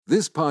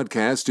This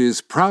podcast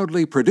is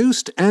proudly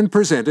produced and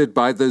presented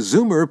by the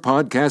Zoomer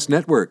Podcast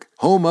Network,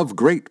 home of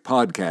great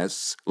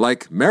podcasts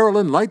like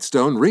Marilyn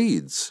Lightstone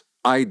Reads,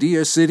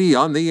 Idea City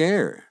on the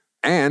Air,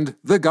 and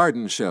The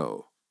Garden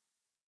Show.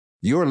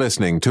 You're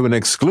listening to an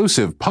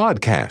exclusive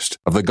podcast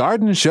of The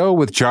Garden Show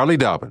with Charlie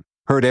Dobbin,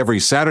 heard every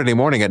Saturday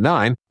morning at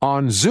 9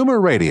 on Zoomer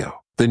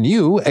Radio, the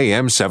new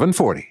AM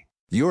 740.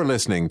 You're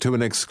listening to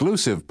an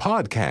exclusive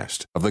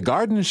podcast of The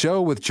Garden Show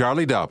with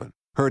Charlie Dobbin,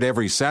 heard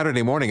every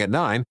Saturday morning at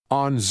 9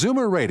 on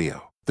Zoomer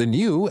Radio, the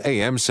new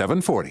AM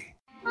 740.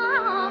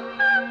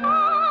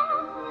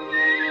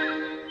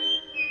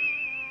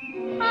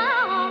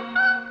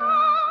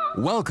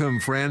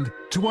 Welcome, friend,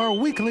 to our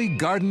weekly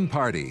garden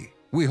party.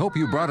 We hope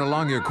you brought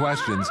along your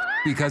questions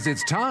because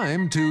it's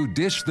time to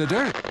dish the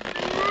dirt.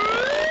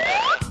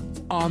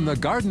 On The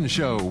Garden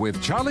Show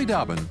with Charlie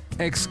Dobbin,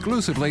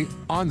 exclusively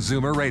on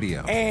Zoomer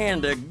Radio.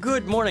 And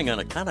good morning on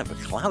a kind of a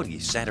cloudy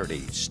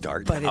Saturday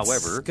start. But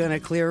however, it's going to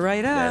clear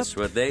right up. That's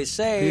what they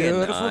say.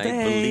 Beautiful and I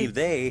day. believe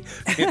they.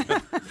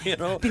 You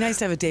know. It'd be nice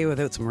to have a day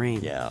without some rain.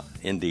 Yeah,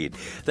 indeed.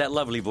 That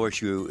lovely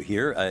voice you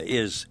hear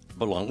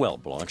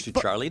belongs to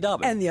Charlie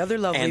Dobbin. And the other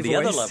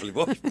lovely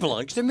voice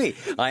belongs to me.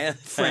 I am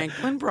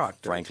Franklin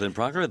Proctor. Franklin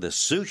Proctor, the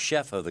sous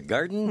chef of the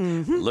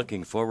garden. Mm-hmm.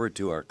 Looking forward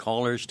to our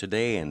callers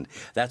today, and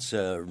that's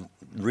a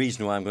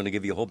reason why I'm going to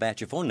give you a whole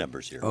batch of phone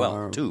numbers here.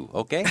 Well, two,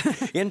 okay?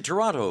 In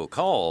Toronto,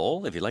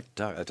 call, if you'd like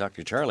to talk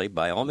to Charlie,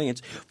 by all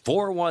means,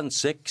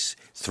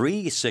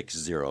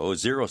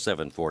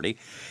 416-360-0740.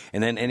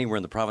 And then anywhere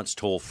in the province,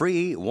 toll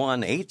free,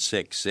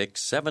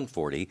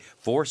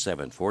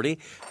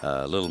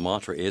 1-866-740-4740. Little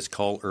mantra is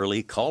call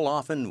early, call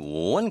often,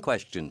 one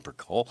question per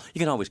call. You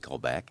can always call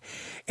back.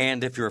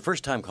 And if you're a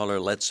first-time caller,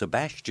 let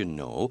Sebastian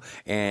know.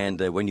 And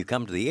when you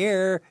come to the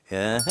air,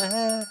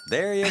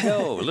 there you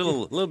go, a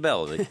little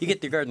bell. You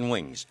get your garden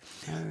wings.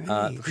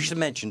 Right. We should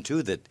mention,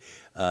 too, that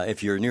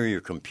if you're near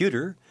your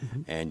computer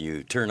and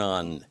you turn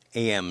on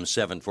AM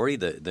 740,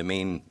 the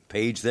main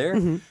page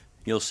there,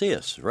 you'll see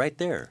us right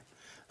there.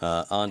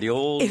 On the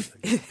old...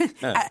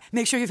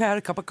 Make sure you've had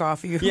a cup of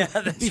coffee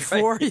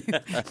before you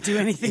do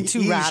anything too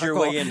Ease radical. your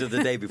way into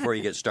the day before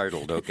you get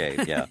startled. Okay,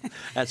 yeah.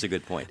 That's a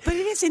good point. But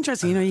it is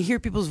interesting. You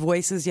hear people's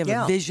voices. You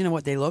have a vision of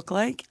what they look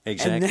like.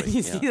 Exactly. And then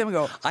you see them and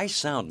go... I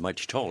sound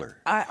much taller.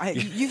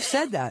 You've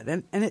said that,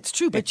 and it's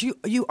true. But you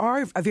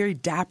are a very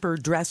dapper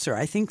dresser.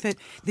 I think that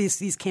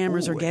these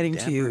cameras are getting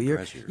to you.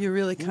 You're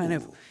really kind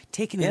of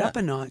taking it up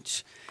a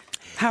notch.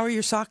 How are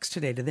your socks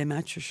today? Do they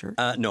match your shirt?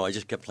 No, I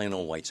just kept plain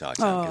old white socks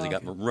on because I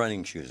got my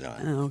running shoes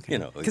on. Oh, okay.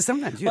 Because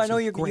sometimes you I know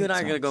you and I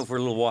are going to go for a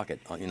little walk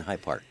in High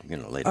Park,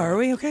 later. Are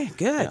we? Okay,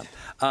 good.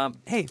 Yeah.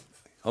 Hey.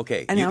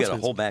 Okay, you got a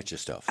whole batch of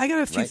stuff. I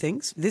got a few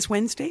things. This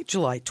Wednesday,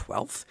 July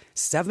 12th,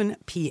 7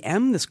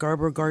 p.m., the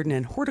Scarborough Garden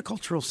and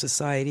Horticultural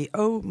Society.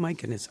 Oh, my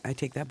goodness, I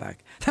take that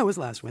back. That was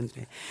last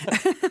Wednesday.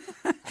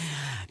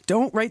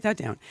 Don't write that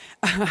down.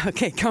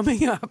 Okay,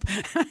 coming up.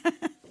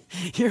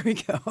 Here we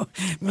go.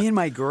 Me and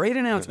my great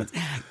announcements.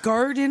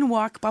 Garden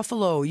Walk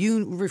Buffalo.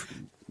 You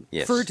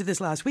referred to this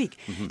last week.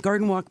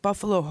 Garden Walk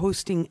Buffalo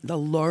hosting the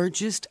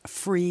largest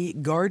free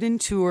garden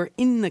tour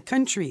in the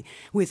country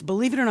with,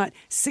 believe it or not,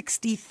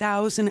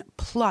 60,000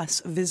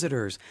 plus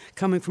visitors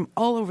coming from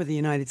all over the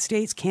United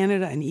States,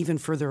 Canada, and even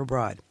further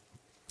abroad.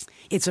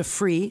 It's a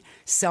free,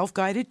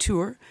 self-guided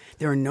tour.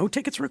 There are no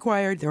tickets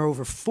required. There are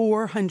over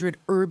 400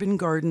 urban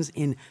gardens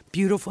in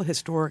beautiful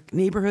historic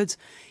neighborhoods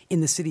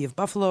in the city of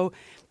Buffalo.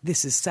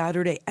 This is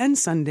Saturday and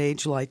Sunday,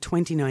 July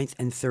 29th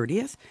and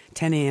 30th,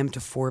 10 a.m. to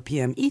 4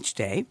 p.m. each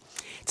day.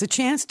 It's a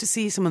chance to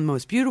see some of the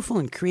most beautiful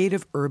and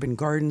creative urban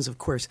gardens, of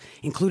course,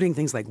 including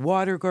things like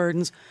water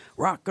gardens,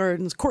 rock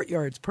gardens,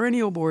 courtyards,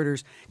 perennial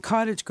borders,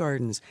 cottage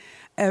gardens,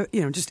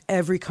 just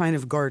every kind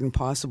of garden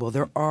possible.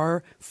 There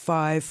are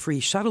 5 free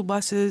shuttle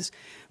buses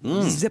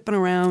zipping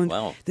around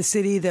the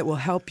city that will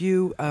help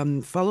you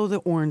follow the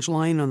orange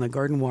line on the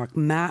Garden Walk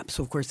map.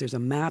 So, of course, there's a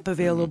map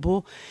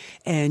available,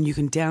 and you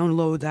can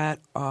download that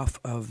off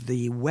of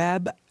the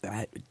web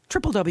at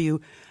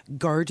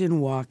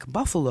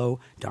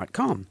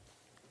www.gardenwalkbuffalo.com.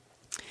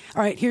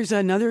 All right, here's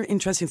another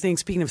interesting thing.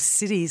 Speaking of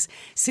cities,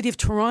 City of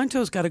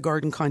Toronto's got a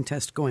garden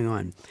contest going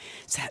on.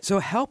 So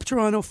help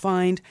Toronto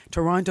find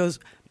Toronto's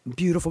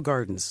beautiful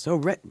gardens.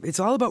 So it's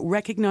all about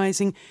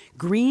recognizing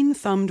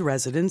green-thumbed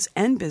residents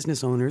and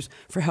business owners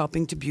for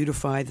helping to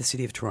beautify the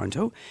city of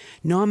Toronto.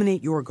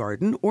 Nominate your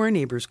garden or a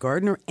neighbor's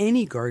garden or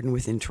any garden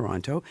within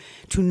Toronto.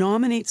 To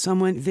nominate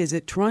someone,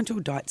 visit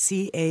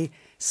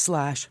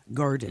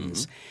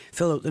toronto.ca/gardens.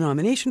 Fill out the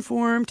nomination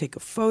form, take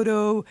a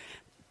photo,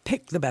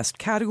 pick the best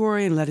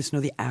category, and let us know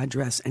the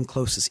address and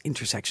closest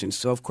intersection.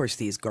 So, of course,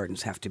 these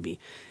gardens have to be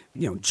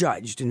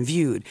judged and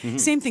viewed.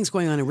 Same thing's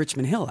going on in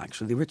Richmond Hill,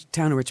 actually, the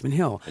town of Richmond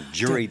Hill. A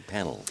juried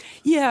panel.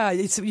 Yeah,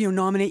 it's,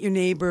 nominate your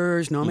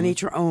neighbors,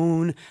 nominate your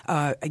own,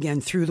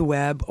 again, through the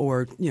web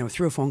or,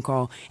 through a phone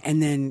call.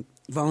 And then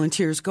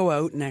volunteers go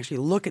out and actually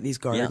look at these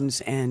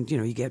gardens and,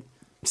 you get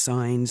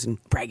signs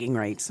and bragging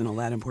rights and all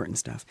that important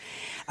stuff.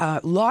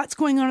 Lots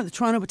going on at the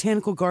Toronto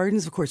Botanical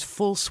Gardens. Of course,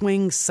 full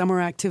swing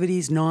summer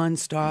activities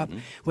nonstop,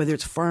 whether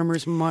it's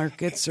farmers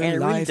markets or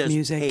and live it really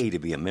music. does pay to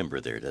be a member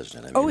there,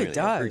 doesn't it? I mean, It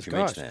does.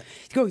 Gosh.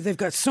 They've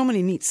got so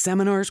many neat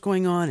seminars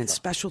going on and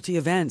specialty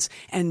events,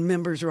 and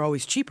members are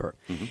always cheaper.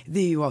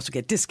 You also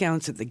get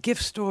discounts at the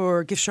gift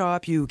store, gift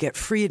shop. You get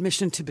free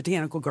admission to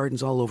botanical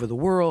gardens all over the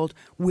world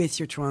with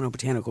your Toronto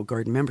Botanical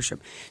Garden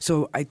membership.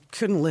 So I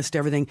couldn't list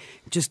everything.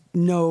 Just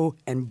know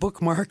and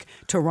bookmark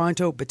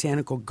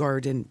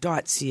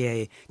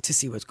torontobotanicalgarden.ca to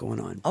see what's going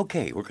on.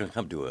 Okay, we're going to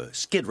come to a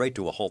skid right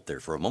to a halt there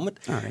for a moment.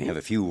 All right. Have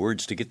a few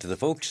words to get to the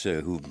folks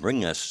who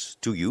bring us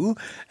to you,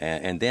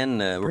 and then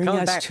we're Bring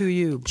coming us back to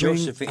you.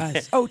 Josephine. Bring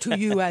us. Oh, to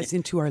you as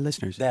into our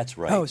listeners. That's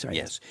right. Oh, sorry.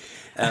 Yes.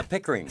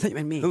 Pickering. thought you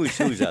meant me.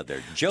 Who's out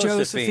there?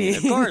 Josephine.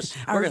 Of course.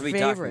 We're Our going to be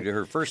favorite. talking to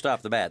her first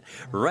off the bat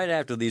right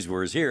after these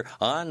words here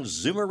on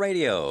Zoomer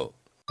Radio.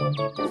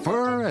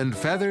 Fur and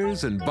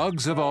feathers and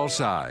bugs of all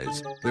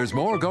size. There's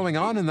more going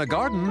on in the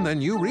garden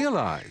than you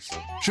realize.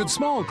 Should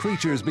small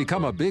creatures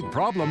become a big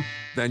problem,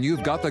 then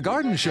you've got The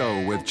Garden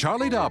Show with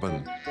Charlie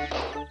Dobbin.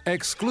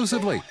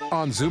 Exclusively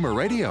on Zoomer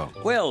Radio.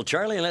 Well,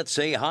 Charlie, let's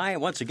say hi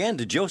once again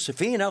to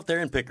Josephine out there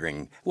in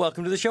Pickering.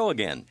 Welcome to the show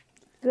again.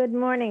 Good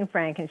morning,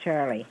 Frank and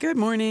Charlie. Good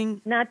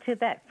morning. Not too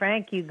bad.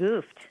 Frank, you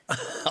goofed.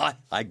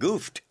 I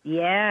goofed.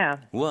 Yeah.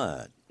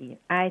 What?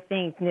 I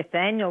think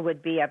Nathaniel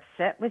would be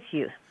upset with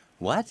you.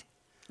 What?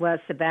 Well,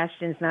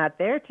 Sebastian's not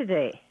there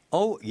today.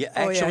 Oh, yeah,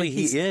 actually,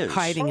 he's he is.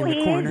 hiding in he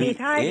the corner. is. He's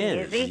hiding,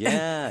 is he?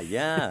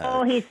 Yeah.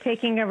 Oh, he's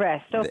taking a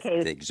rest.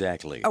 Okay.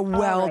 Exactly. A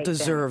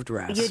well-deserved All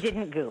right, rest. then. You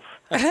didn't goof.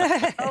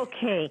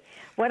 Okay.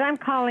 What I'm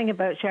calling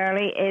about,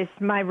 Charlie, is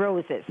my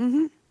roses.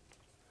 Mm-hmm.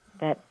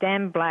 That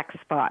damn black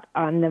spot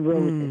on the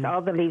roses.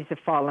 All the leaves have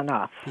fallen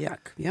off.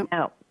 Yuck. Yep.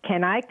 Now,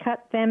 can I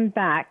cut them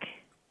back,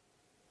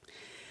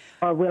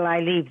 or will I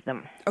leave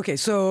them? Okay,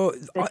 so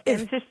The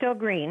stems are still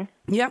green.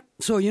 Yep.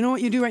 So you know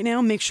what you do right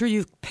now? Make sure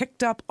you've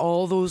picked up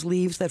all those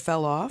leaves that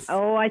fell off.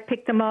 Oh, I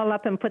picked them all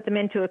up and put them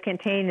into a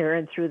container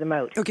and threw them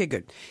out. Okay,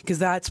 good. Because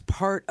that's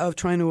part of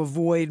trying to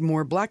avoid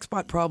more black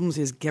spot problems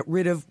is get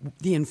rid of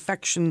the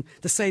infection,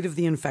 the site of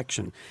the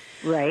infection.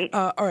 Right.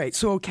 All right.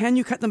 So can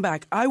you cut them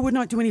back? I would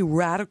not do any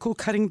radical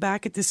cutting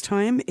back at this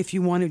time. If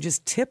you want to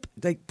just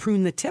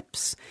prune the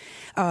tips.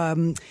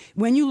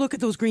 When you look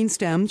at those green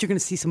stems, you're going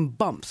to see some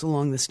bumps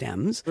along the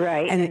stems.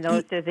 Right. And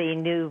those are the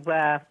new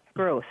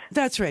growth.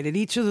 That's right. At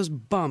each of those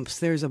bumps,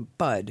 there's a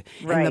bud.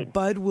 Right. And the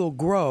bud will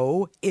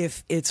grow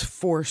if it's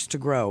forced to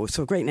grow.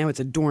 So right now it's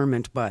a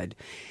dormant bud.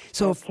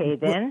 So Okay,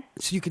 then.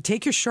 So you could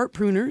take your sharp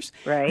pruners.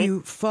 Right.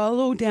 You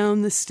follow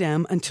down the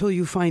stem until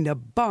you find a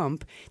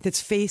bump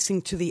that's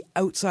facing to the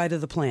outside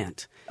of the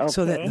plant.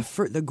 So that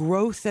the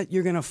growth that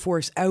you're going to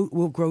force out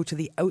will grow to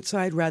the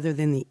outside rather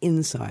than the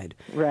inside.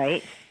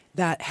 Right.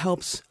 That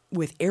helps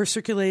with air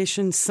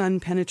circulation, sun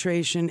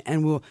penetration,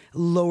 and will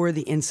lower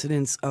the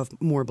incidence of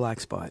more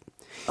black spot.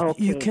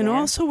 Okay, You can then.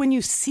 also, when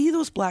you see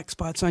those black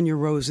spots on your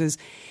roses,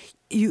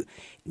 you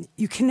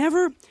can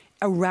never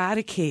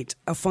eradicate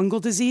a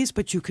fungal disease,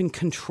 but you can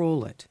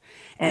control it.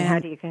 And how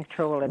do you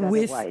control it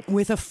otherwise?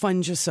 With a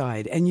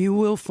fungicide. And you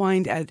will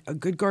find at a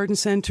good garden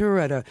center,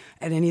 at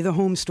any of the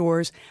home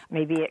stores.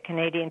 Maybe at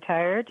Canadian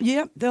Tire?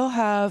 Yep, they'll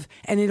have,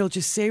 and it'll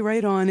just say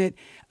right on it,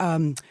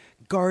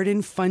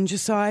 garden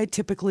fungicide.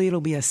 Typically,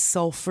 it'll be a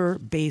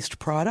sulfur-based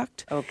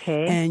product.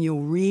 Okay. And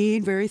you'll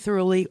read very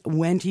thoroughly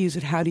when to use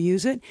it, how to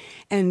use it.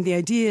 And the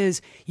idea is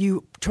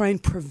you try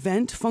and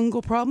prevent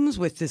fungal problems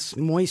with this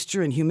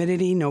moisture and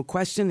humidity. No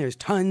question. There's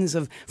tons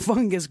of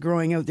fungus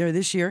growing out there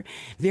this year.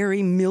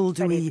 Very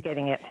mildewy. Everybody's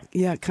getting it.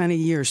 Yeah, kind of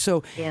year.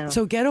 So, Yeah.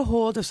 so get a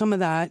hold of some of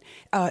that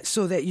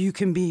so that you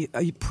can be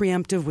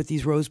preemptive with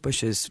these rose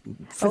bushes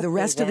for the Okay,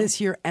 rest of then.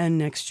 this year and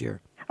next year.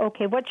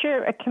 Okay, what's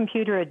your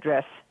computer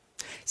address?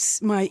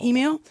 My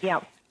email?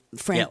 Yeah.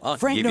 Frank, I'll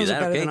Frank give you knows it that,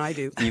 better okay? than I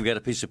do. You got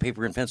a piece of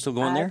paper and pencil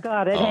going there? I've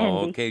got it Oh,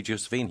 handy. okay,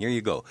 Josephine, here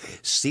you go.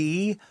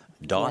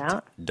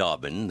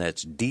 C.Dobbin,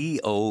 that's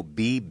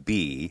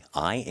DOBBIN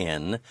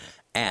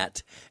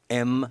at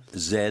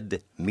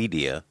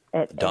mzmedia.com.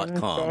 At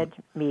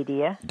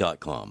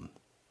mzmedia.com.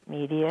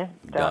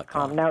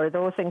 .com. Now, are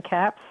those in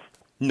caps?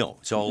 No,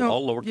 it's all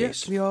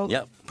lowercase.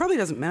 Yep. Probably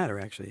doesn't matter,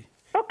 actually.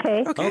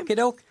 Okay. Okay,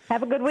 doke.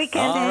 Have a good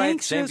weekend. All right,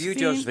 Thanks, same to you,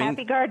 Josephine. Josephine.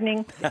 Happy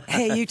gardening.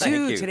 Hey, you Thank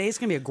too. you. Today's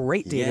going to be a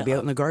great day to be out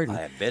in the garden.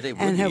 I bet it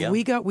would And be, have yeah.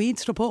 we got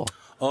weeds to pull?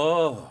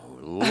 Oh,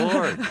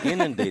 Lord,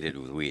 inundated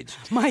with weeds.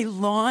 My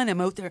lawn,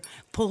 I'm out there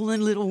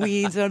pulling little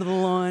weeds out of the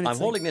lawn. I'm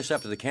holding this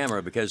up to the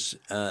camera because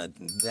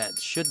that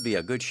should be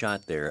a good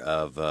shot there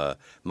of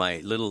my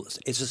little...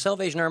 It's a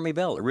Salvation Army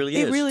bell. It really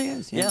is. It really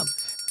is, yeah.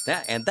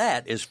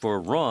 That is for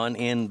Ron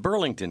in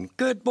Burlington.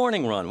 Good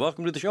morning, Ron.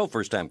 Welcome to the show,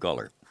 first-time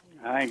caller.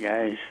 Hi,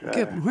 guys.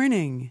 Good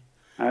morning.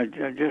 I'm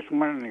just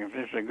wondering if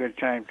this is a good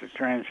time to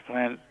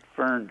transplant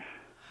fern.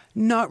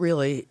 Not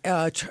really.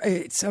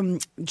 It's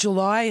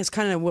July is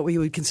kind of what we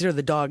would consider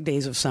the dog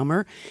days of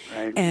summer,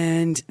 Right.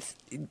 and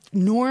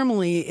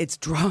normally it's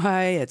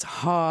dry, it's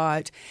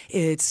hot,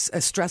 it's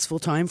a stressful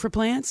time for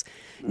plants.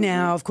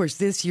 Now, of course,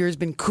 this year has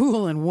been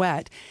cool and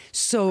wet,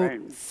 so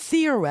Right.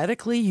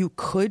 theoretically you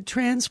could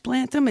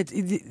transplant them.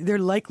 They're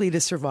likely to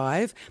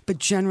survive, but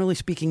generally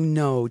speaking,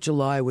 no,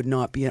 July would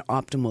not be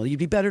optimal. You'd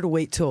be better to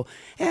wait till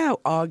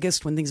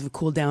August when things have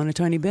cooled down a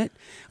tiny bit,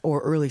 or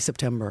early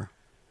September.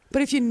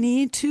 But if you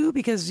need to,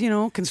 because,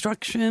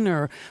 construction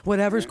or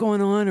whatever's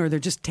going on, or they're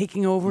just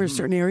taking over a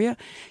certain area,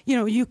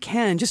 you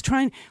can. Just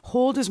try and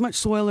hold as much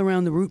soil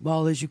around the root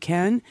ball as you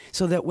can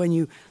so that when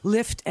you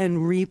lift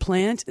and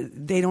replant,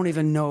 they don't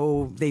even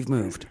know they've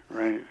moved.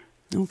 Right.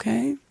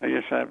 Okay? I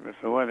guess that with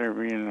the weather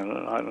being a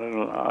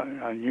little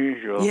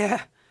unusual.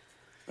 Yeah.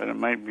 But it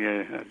might be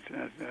a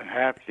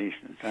half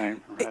decent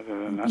time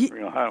rather than not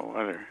real hot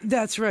weather.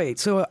 That's right.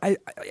 So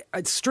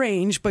it's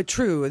strange, but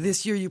true.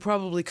 This year you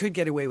probably could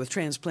get away with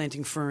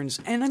transplanting ferns.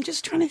 And I'm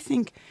just trying to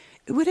think,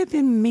 it would have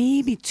been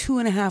maybe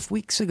 2.5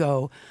 weeks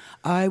ago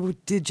I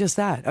did just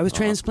that. I was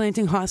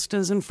transplanting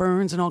hostas and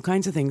ferns and all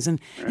kinds of things.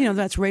 And,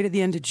 that's right at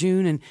the end of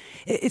June. And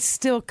it's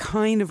still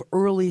kind of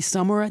early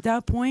summer at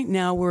that point.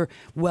 Now we're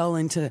well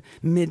into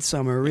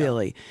midsummer,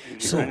 really.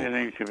 So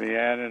anything to be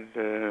added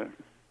to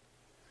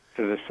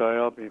the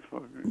soil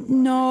before?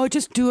 No,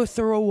 just do a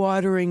thorough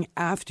watering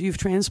after you've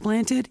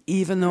transplanted,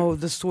 even though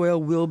the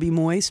soil will be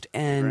moist.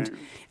 And,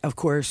 of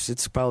course,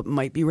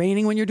 might be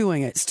raining when you're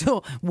doing it.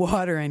 Still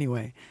water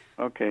anyway.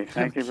 Okay,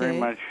 thank you very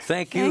much.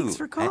 Thank you. Thanks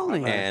for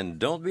calling. And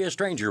don't be a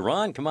stranger,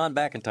 Ron. Come on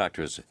back and talk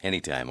to us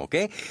anytime,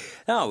 okay?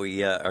 Now,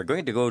 we are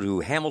going to go to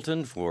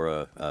Hamilton for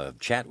a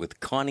chat with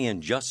Connie in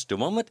just a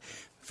moment.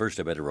 First,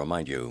 I better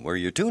remind you where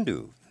you're tuned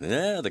to.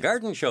 The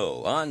Garden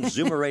Show on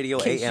Zoomer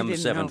Radio AM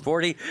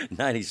 740,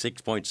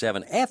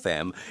 96.7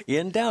 FM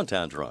in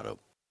downtown Toronto.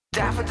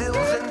 Daffodils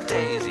and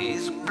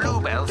daisies,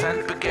 bluebells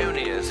and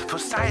begonias,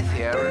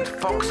 forsythia and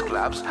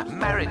foxgloves,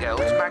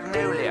 marigolds,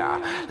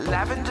 magnolia,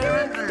 lavender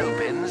and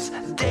lupins,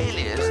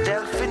 dahlias,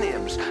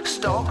 delphiniums,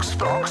 stalks,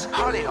 phlox,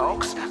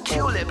 hollyhocks,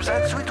 tulips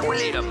and sweet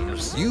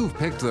williams. You've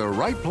picked the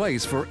right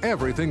place for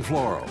everything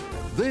floral.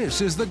 This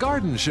is The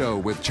Garden Show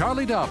with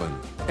Charlie Dobbin,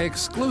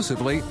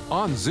 exclusively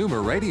on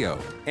Zoomer Radio.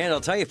 And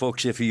I'll tell you,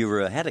 folks, if you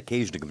had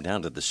occasion to come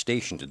down to the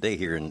station today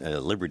here in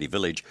Liberty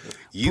Village,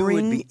 you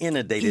Bring would be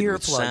inundated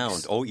with earplugs.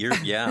 sound. Oh,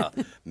 yeah.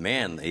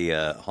 Man,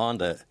 the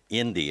Honda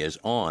Indy is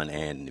on,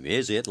 and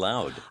is it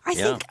loud? I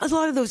think a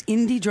lot of those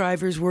Indy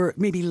drivers were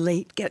maybe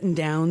late getting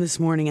down this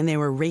morning, and they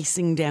were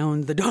racing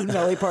down the Don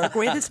Valley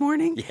Parkway this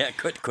morning. Yeah,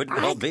 could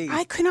well be.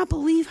 I could not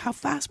believe how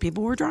fast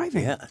people were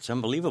driving. Yeah, it's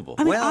unbelievable.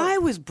 I mean, I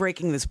was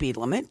breaking the speed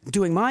limit,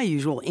 doing my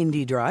usual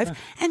Indy drive,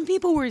 and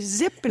people were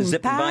zipping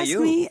past by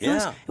you. me.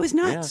 Yeah. It was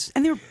nuts. Yeah.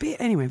 And they were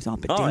anyway, it was all a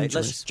bit All dangerous.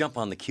 right, let's jump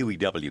on the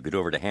QEW, get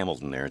over to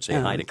Hamilton there and say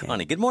hi to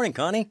Connie. Good morning,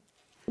 Connie.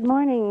 Good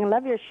morning. I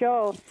love your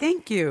show.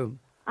 Thank you.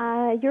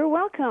 You're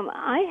welcome.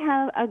 I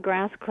have a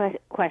grass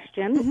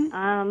question.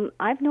 Mm-hmm.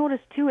 I've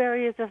noticed two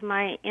areas in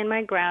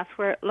my grass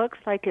where it looks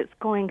like it's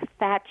going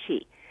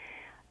thatchy,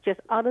 just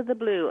out of the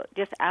blue.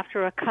 Just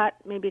after a cut,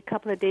 maybe a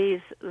couple of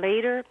days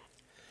later,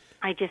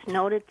 I just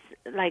noticed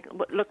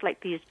what looked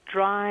like these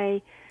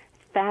dry,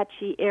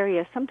 thatchy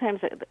areas. Sometimes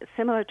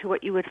similar to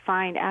what you would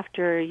find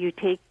after you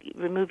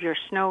remove your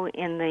snow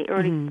in the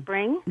early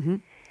spring. Mm-hmm.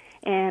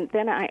 And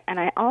then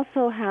I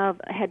also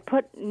had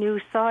put new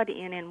sod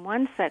in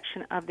one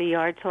section of the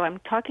yard. So I'm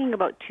talking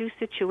about two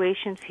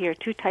situations here,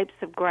 two types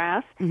of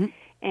grass. Mm-hmm.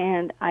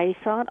 And I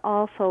saw it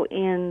also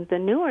in the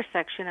newer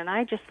section, and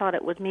I just thought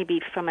it was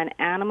maybe from an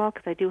animal,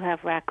 because I do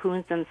have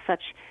raccoons and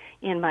such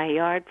in my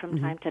yard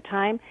from time to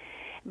time.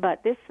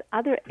 But this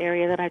other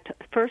area that I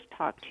first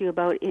talked to you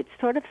about, it's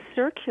sort of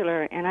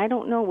circular, and I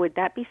don't know, would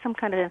that be some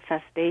kind of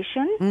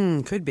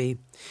infestation? Could be.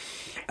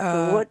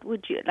 What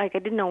would you, I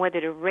didn't know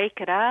whether to rake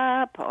it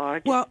up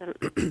or just...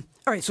 all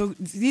right, so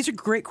these are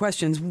great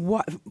questions.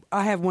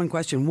 I have one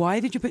question.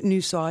 Why did you put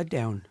new sod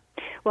down?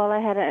 Well, I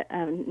had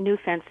a new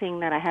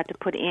fencing that I had to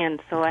put in,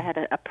 so I had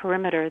a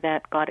perimeter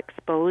that got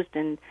exposed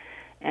and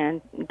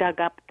dug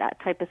up, that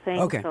type of thing.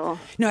 Okay. So.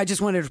 No, I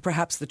just wondered if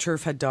perhaps the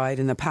turf had died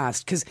in the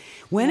past. Because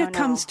when it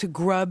comes to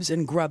grubs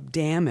and grub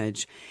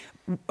damage,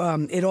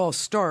 it all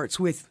starts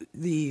with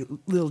the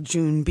little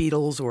June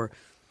beetles or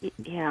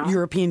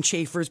European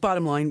chafers.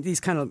 Bottom line, these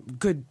kind of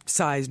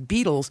good-sized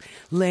beetles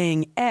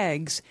laying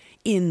eggs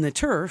in the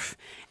turf,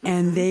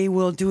 and they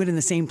will do it in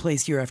the same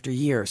place year after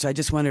year. So I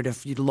just wondered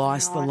if you'd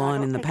lost the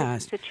lawn in the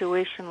past. It's a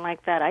situation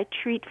like that. I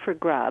treat for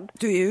grub.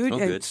 Do you? Oh,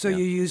 good. So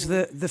you use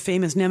the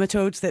famous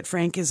nematodes that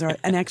Frank is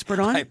an expert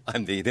on?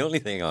 I'm the only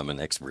thing I'm an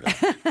expert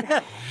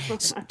on.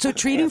 So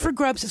treating for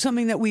grubs is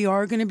something that we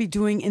are going to be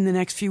doing in the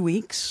next few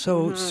weeks.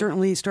 So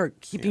certainly start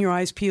keeping your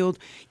eyes peeled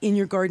in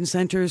your garden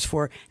centers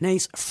for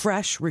nice,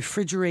 fresh,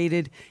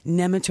 refrigerated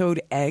nematode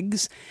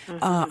eggs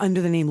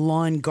under the name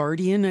Lawn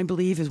Guardian, I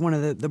believe, is one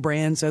of the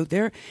brands out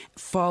there,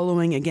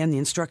 following, again, the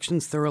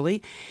instructions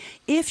thoroughly.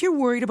 If you're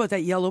worried about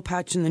that yellow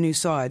patch in the new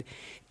sod,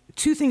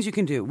 two things you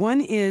can do.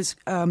 One is,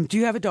 do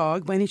you have a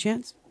dog by any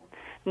chance?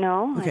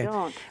 No, Okay. I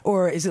don't.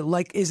 Or is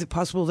it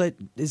possible that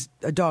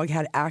a dog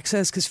had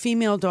access? Because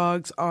female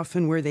dogs,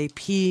 often where they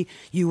pee,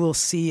 you will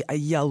see a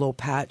yellow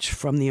patch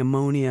from the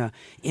ammonia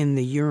in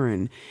the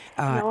urine.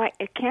 No, I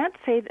can't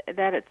say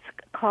that it's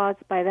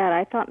caused by that.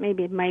 I thought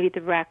maybe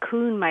the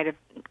raccoon might have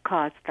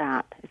caused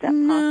that. Is that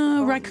possible?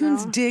 No,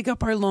 raccoons dig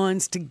up our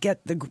lawns to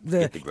get the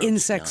gross,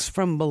 insects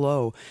from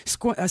below.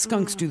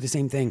 Skunks do the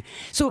same thing.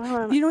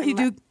 So you know what you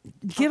do?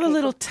 Give a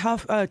little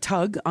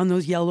tug on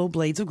those yellow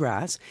blades of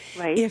grass.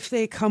 Right. If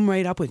they come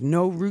right up with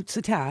no roots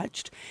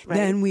attached,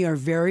 then we are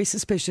very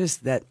suspicious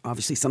that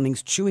obviously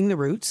something's chewing the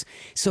roots.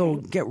 So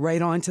get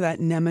right onto that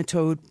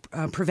nematode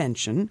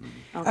prevention.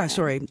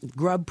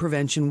 Grub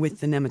prevention with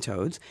the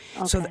nematodes.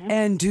 Okay. So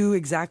and do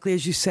exactly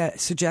as you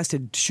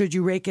suggested. Should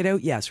you rake it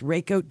out? Yes,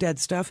 rake out dead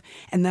stuff.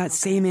 And that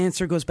same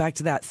answer goes back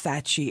to that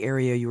thatchy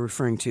area you were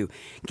referring to.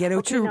 Get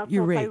out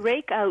your rake. If I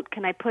rake out,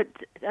 can I put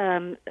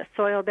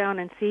soil down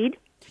and seed?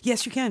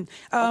 Yes, you can.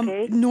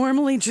 Okay.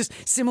 Normally, just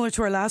similar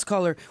to our last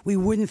caller, we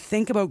wouldn't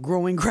think about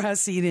growing grass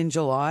seed in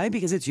July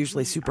because it's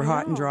usually super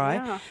hot and dry.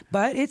 Yeah.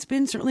 But it's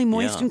been certainly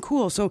moist and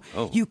cool. So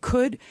you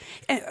could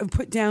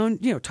put down,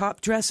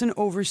 top dress and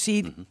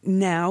overseed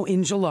now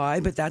in July,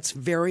 but that's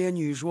very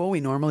unusual. We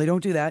normally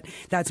don't do that.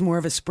 That's more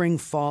of a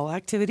spring-fall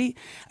activity.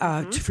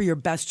 For your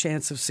best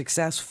chance of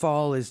success,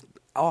 fall is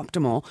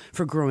optimal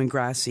for growing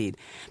grass seed.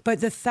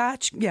 But the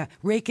thatch,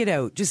 rake it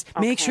out. Just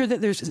make sure that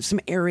there's some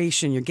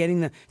aeration. You're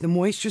getting the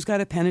moisture's got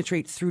to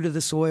penetrate through to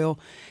the soil,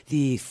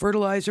 the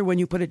fertilizer when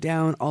you put it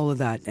down, all of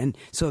that. And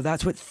so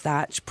that's what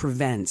thatch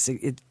prevents.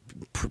 It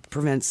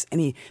prevents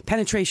any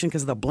penetration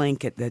because of the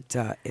blanket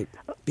that it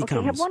becomes. Okay,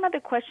 I have one other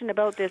question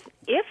about this.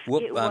 If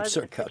it was I'm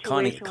sorry, a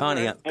Connie,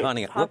 situation where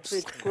it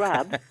possibly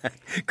scrub.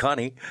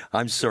 Connie,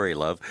 I'm sorry,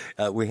 love.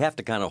 We have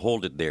to kind of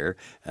hold it there,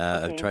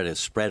 try to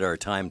spread our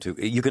time to...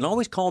 You can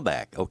always call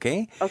back,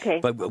 okay? Okay.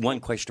 But one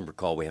question per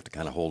call, we have to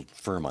kind of hold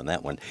firm on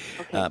that one.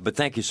 Okay. But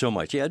thank you so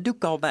much. Yeah, do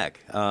call back.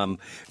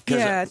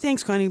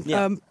 Thanks, Connie.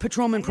 Yeah.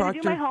 Patrolman I'm gonna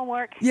Proctor. do my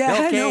homework.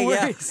 Yeah, Okay, no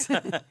yeah. worries.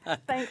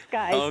 Thanks,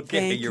 guys.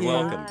 Okay, Thank you're you.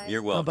 welcome. Bye.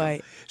 You're welcome. Bye-bye.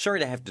 Sorry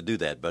to have to do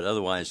that, but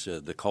otherwise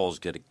the calls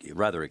get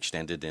rather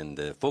extended, and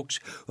folks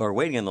who are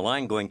waiting on the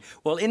line going,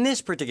 well, in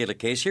this particular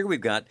case here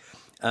we've got,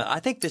 I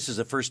think this is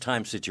a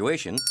first-time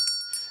situation.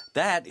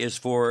 That is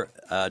for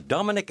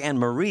Dominic and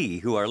Marie,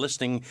 who are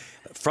listening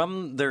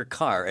from their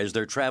car as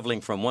they're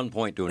traveling from one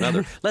point to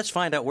another. Let's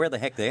find out where the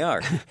heck they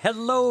are.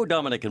 Hello,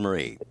 Dominic and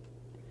Marie.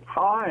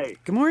 Hi.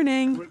 Good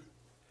morning.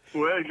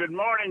 Well, good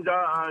morning.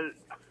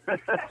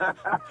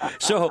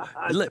 So,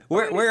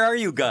 where are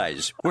you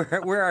guys?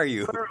 Where are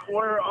you?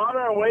 We're on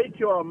our way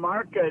to a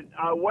market,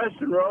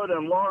 Weston Road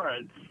in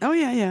Lawrence. Oh,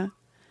 yeah.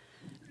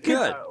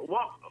 Good.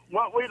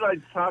 What we'd like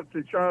to talk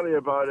to Charlie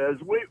about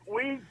is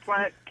we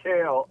plant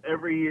kale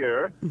every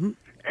year,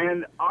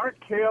 and our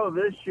kale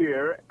this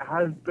year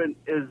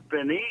is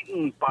been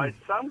eaten by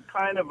some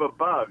kind of a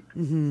bug.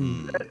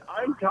 And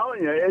I'm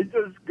telling you, it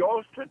just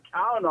goes to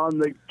town on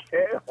the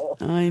kale.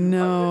 I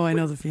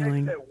know the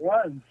feeling. It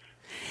once.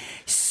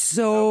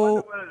 So, I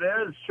wonder what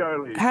it is,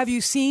 Charlie. have you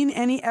seen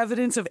any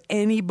evidence of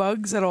any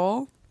bugs at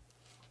all?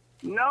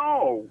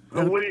 No,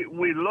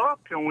 we look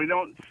and we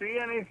don't see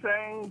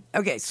anything.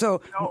 Okay,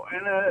 so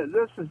And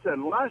this is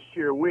in last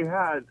year we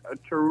had a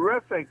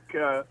terrific,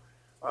 a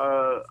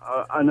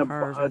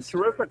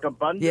terrific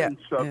abundance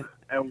of it,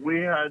 and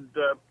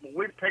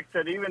we picked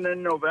it even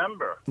in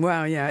November.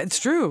 wow, yeah, it's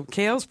true.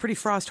 Kale's pretty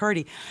frost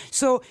hardy.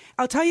 So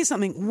I'll tell you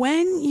something.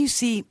 When you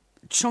see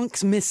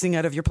chunks missing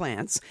out of your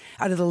plants,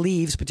 out of the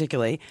leaves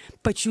particularly,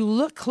 but you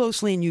look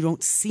closely and you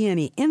don't see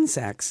any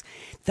insects,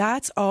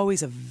 that's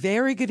always a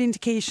very good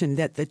indication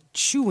that the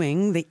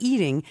chewing, the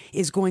eating,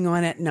 is going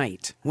on at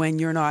night when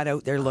you're not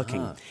out there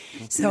looking.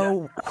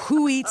 So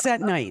who eats at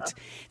night?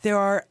 There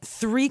are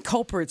 3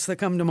 culprits that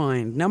come to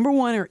mind. Number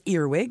 1 are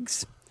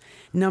earwigs.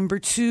 Number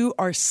 2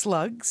 are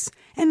slugs.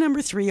 And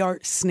number 3 are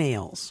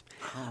snails.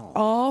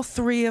 All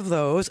 3 of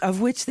those,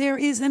 of which there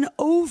is an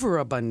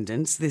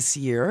overabundance this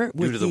year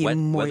with the wet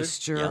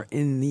moisture weather?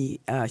 in the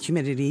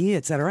humidity,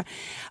 etc.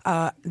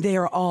 They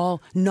are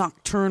all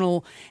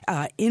nocturnal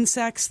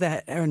insects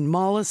and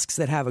mollusks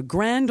that have a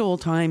grand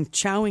old time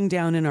chowing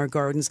down in our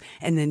gardens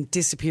and then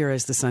disappear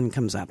as the sun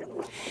comes up.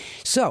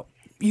 So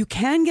you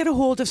can get a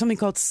hold of something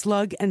called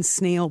slug and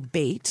snail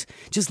bait,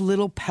 just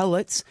little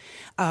pellets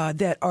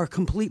that are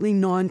completely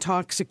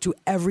non-toxic to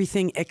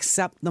everything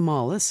except the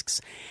mollusks.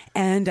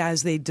 And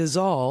as they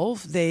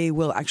dissolve, they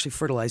will actually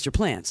fertilize your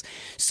plants.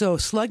 So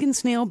slug and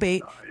snail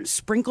bait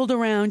sprinkled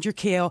around your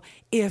kale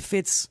if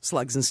it's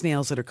slugs and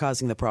snails that are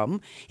causing the problem.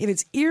 If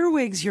it's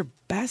earwigs, your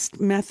best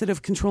method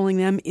of controlling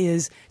them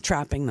is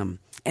trapping them.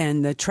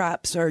 And the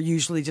traps are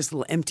usually just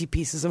little empty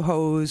pieces of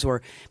hose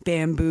or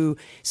bamboo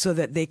so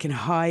that they can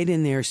hide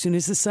in there. As soon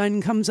as the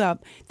sun comes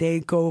up,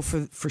 they go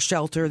for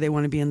shelter. They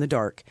want to be in the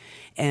dark.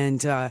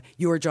 And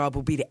your job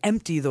will be to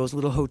empty those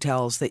little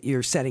hotels that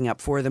you're setting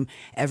up for them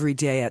every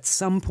day at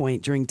some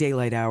point during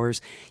daylight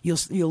hours.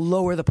 You'll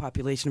lower the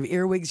population of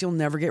earwigs. You'll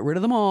never get rid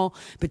of them all,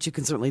 but you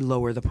can certainly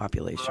lower the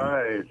population.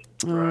 Right.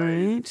 All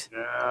right.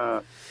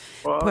 Yeah.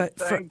 Well,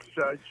 thanks,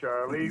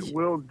 Charlie.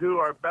 We'll do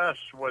our best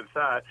with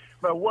that.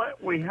 But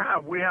what we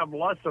have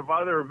lots of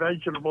other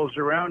vegetables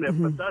around it,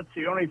 but that's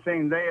the only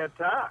thing they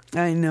attack.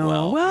 I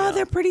know. Well,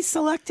 they're pretty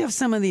selective,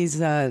 some of these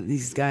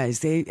guys.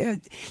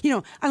 They,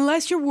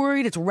 unless you're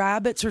worried it's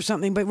rabbits or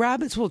something, but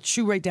rabbits will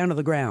chew right down to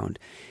the ground.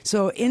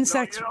 So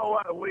insects. No,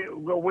 you know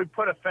what? We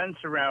put a fence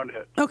around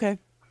it. Okay.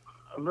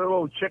 A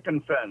little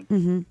chicken fence.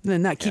 Mm-hmm.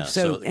 Then that keeps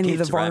out any of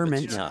the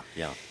varmints.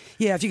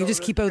 Yeah, if you could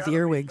just keep out the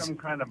earwigs. Some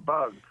kind of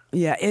bug.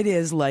 Yeah, it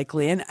is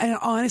likely. And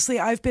honestly,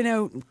 I've been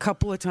out a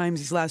couple of times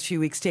these last few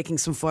weeks taking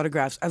some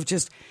photographs of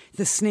just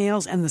the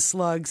snails and the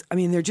slugs. I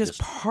mean, they're just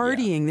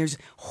partying. Yeah. There's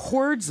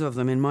hordes of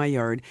them in my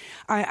yard.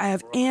 I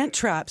have ant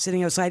traps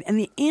sitting outside, and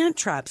the ant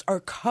traps are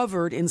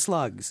covered in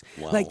slugs.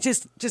 Wow. Like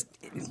just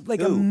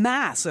like a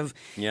mass of,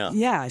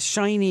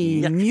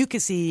 shiny,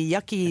 mucusy,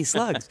 yucky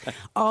slugs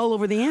all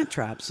over the ant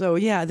traps. So,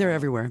 yeah, they're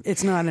everywhere.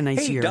 It's not a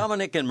nice year. Hey,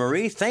 Dominic and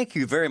Marie, thank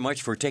you very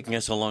much for taking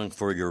us along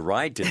for your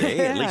ride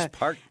today, at least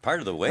part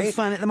of the way. Have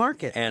fun at the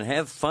market. And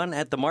have fun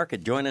at the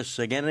market. Join us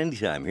again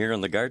anytime here on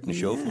The Garden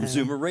Show from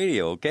Zoomer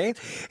Radio, okay?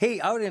 Hey,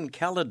 out in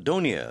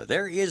Caledonia,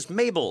 there is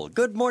Mabel.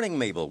 Good morning,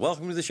 Mabel.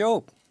 Welcome to the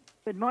show.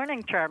 Good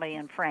morning, Charlie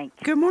and Frank.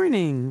 Good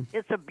morning.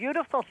 It's a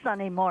beautiful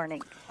sunny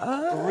morning.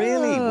 Oh,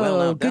 really? Well,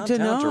 now, good to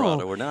know.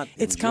 Toronto, we're not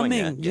It's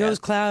coming. That Those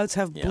clouds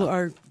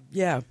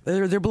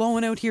they're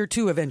blowing out here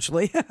too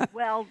eventually.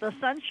 Well, the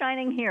sun's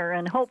shining here,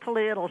 and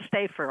hopefully it'll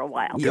stay for a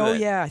while. Oh,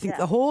 yeah, I think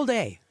the whole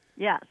day.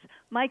 Yes.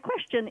 My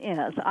question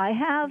is, I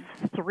have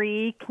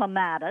 3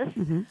 clematis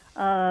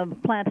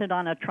planted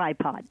on a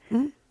tripod.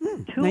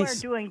 Mm-hmm. 2 nice.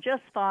 are doing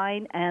just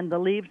fine, and the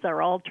leaves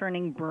are all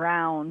turning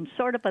brown,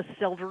 sort of a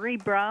silvery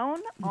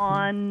brown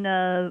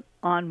on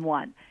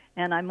one.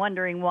 And I'm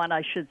wondering what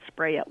I should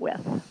spray it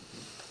with.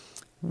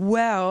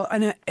 Well,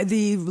 and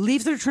the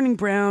leaves that are turning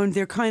brown,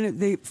 they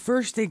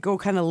go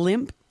kind of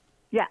limp.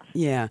 Yes.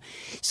 Yeah.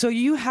 So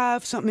you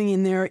have something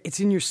in there.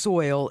 It's in your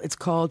soil. It's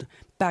called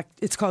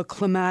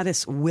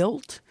clematis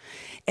wilt,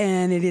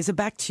 and it is a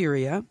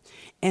bacteria,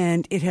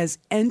 and it has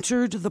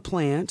entered the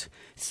plant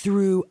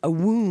through a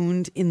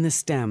wound in the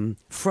stem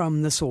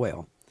from the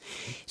soil.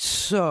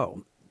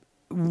 So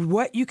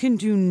what you can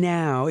do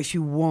now, if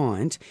you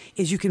want,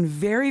 is you can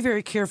very,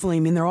 very carefully, I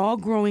mean, they're all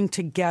growing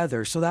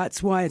together, so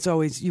that's why it's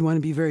always, you want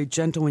to be very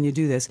gentle when you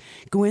do this.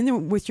 Go in there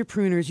with your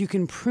pruners. You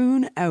can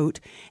prune out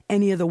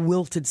any of the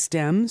wilted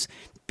stems,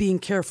 being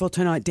careful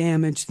to not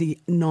damage the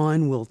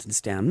non-wilted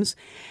stems.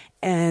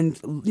 And,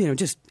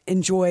 just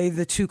enjoy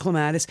the 2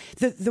 clematis.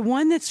 The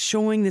one that's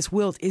showing this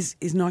wilt is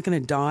not going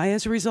to die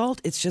as a result.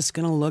 It's just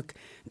going to look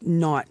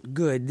not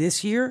good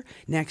this year.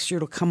 Next year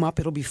it'll come up.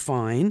 It'll be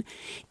fine.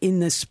 In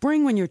the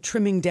spring, when you're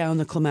trimming down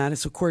the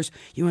clematis, of course,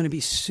 you want to be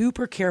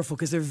super careful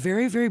because they're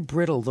very, very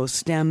brittle, those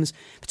stems,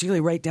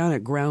 particularly right down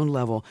at ground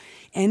level.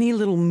 Any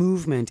little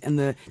movement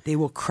and they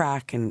will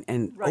crack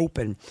and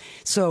open.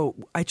 So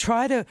I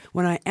try to,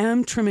 when I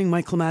am trimming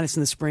my clematis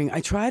in the spring,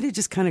 I try to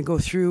just kind of go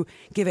through,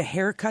 give a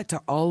haircut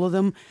to all of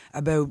them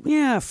about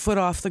a foot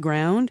off the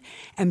ground,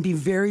 and be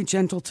very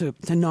gentle to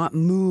not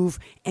move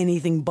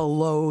anything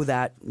below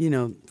that,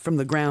 from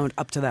the ground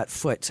up to that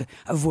foot, to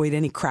avoid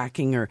any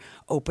cracking or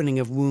opening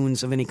of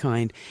wounds of any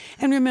kind.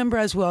 And remember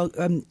as well,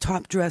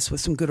 top dress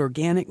with some good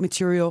organic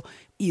material,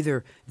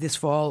 either this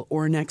fall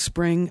or next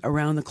spring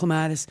around the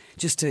clematis,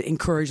 just to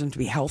encourage them to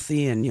be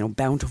healthy and,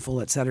 bountiful,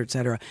 et cetera, et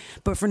cetera.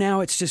 But for now,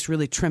 it's just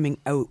really trimming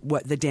out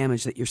the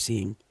damage that you're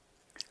seeing.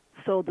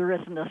 So there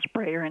isn't a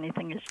spray or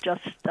anything. It's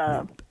just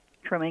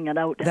trimming it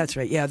out. That's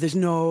right. Yeah, there's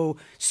no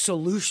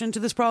solution to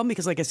this problem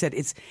because, like I said,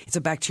 it's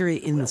a bacteria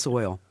in the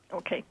soil.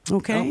 Okay.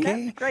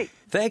 Okay. Great.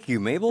 Thank you,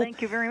 Mabel.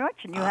 Thank you very much,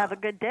 and you have a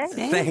good day.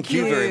 Thank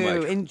you very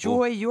much.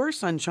 Enjoy your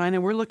sunshine,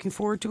 and we're looking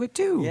forward to it,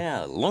 too.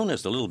 Yeah, loan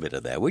us a little bit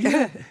of that, will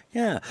you?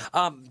 Yeah.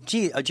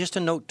 Just a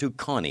note to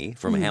Connie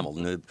from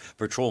Hamilton. The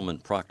patrolman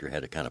Proctor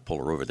had to kind of pull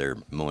her over there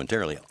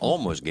momentarily.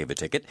 Almost gave a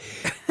ticket.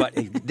 But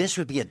this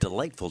would be a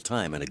delightful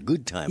time and a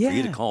good time for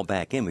you to call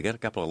back in. We got a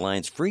couple of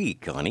lines free,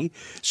 Connie.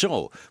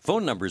 So,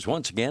 phone numbers,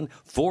 once again,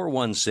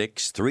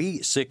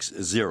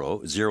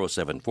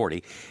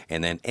 416-360-0740.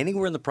 And then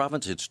anywhere in the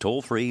province, it's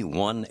toll-free,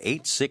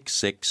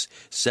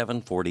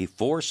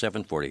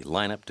 1-866-740-4740.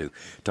 Line up to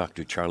talk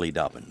to Charlie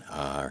Dobbin,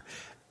 our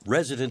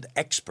resident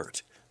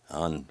expert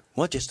on,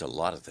 just a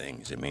lot of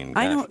things. I mean,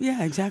 I know,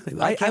 yeah, exactly.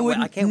 I can't wait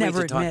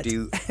to talk to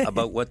you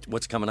about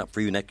what's coming up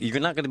for you next. You're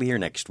not going to be here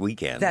next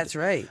weekend. That's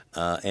right.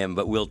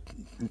 But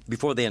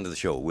before the end of the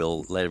show,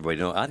 we'll let everybody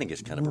know. I think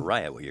it's kind of a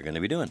riot what you're going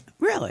to be doing.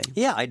 Really?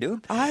 Yeah, I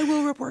do. I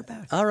will report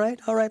back. All right.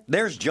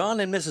 There's John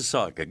in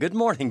Mississauga. Good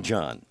morning,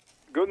 John.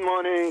 Good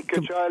morning,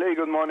 Charlie.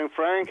 Good morning,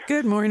 Frank.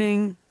 Good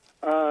morning.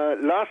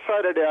 Last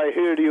Saturday, I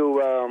heard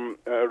you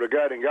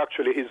regarding,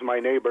 actually, he's my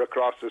neighbor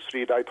across the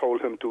street. I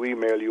told him to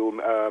email you,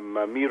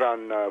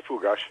 Miran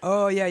Fugash.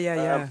 Oh,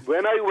 yeah.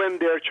 When I went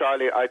there,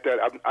 Charlie, I've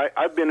been,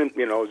 I've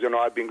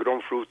been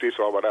grown fruities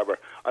or whatever.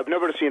 I've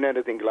never seen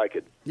anything like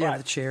it. Yeah,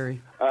 the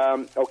cherry.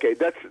 Okay,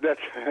 that's.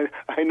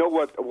 I know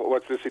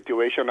what's the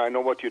situation. I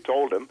know what you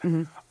told him.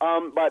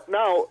 Mm-hmm. But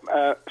now,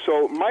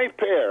 so my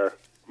pear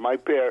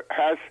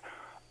has,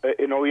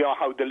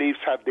 how the leaves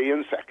have the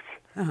insects.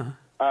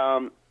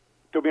 Uh-huh.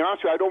 To be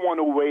honest with you, I don't want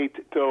to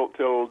wait till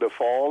the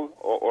fall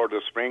or the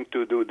spring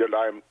to do the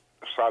lime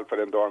sulfur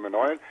and dormant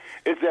oil.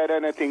 Is there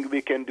anything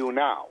we can do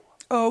now?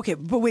 Oh, okay.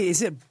 But wait,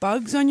 is it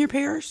bugs on your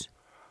pears?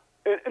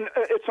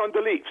 It's on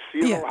the leaves.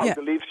 You know how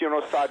the leaves,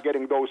 start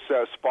getting those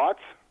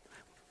spots?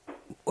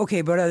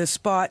 Okay, but are the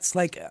spots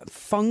like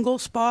fungal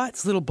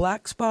spots, little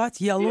black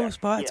spots, yellow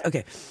spots? Yeah.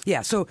 Okay,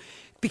 yeah, so...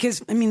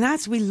 Because,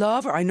 we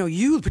love, or I know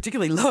you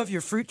particularly love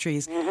your fruit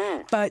trees,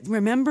 but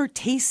remember,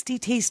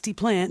 tasty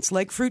plants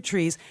like fruit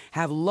trees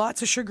have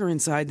lots of sugar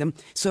inside them,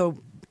 so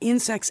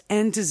insects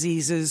and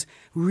diseases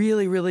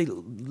really, really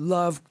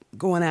love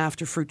going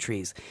after fruit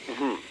trees.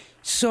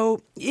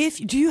 So,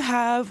 do you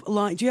have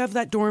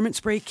that dormant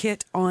spray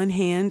kit on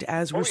hand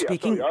as we're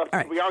speaking? All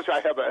right. To be honest, I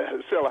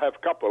still have a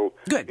couple.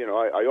 Good.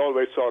 I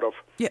always sort of...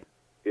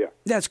 Yeah.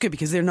 That's good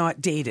because they're not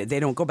dated. They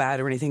don't go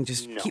bad or anything.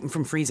 Just keep them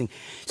from freezing.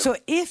 So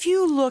if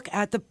you look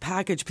at the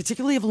package,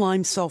 particularly of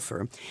lime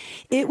sulfur,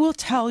 it will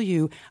tell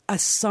you a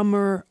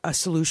summer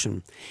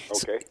solution.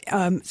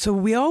 Okay. So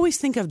we always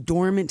think of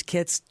dormant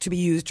kits to be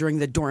used during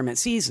the dormant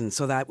season.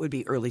 So that would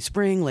be early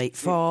spring, late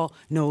fall,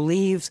 no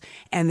leaves.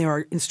 And there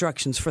are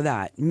instructions for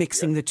that,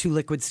 mixing the two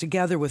liquids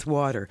together with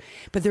water.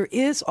 But there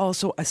is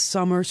also a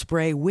summer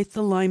spray with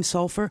the lime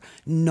sulfur,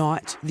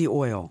 not the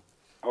oil.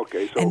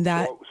 Okay, so in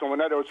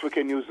other words, we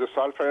can use the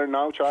sulfur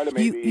now, Charlie?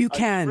 Maybe you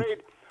can.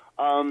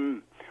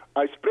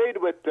 I sprayed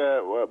with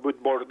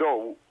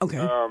Bordeaux. Okay.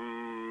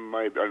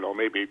 I don't know,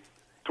 maybe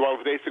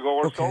 12 days ago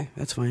or so. Okay,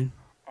 that's fine.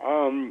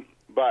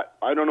 But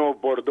I don't know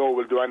if Bordeaux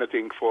will do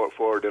anything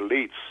for the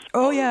leaves.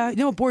 Oh, yeah.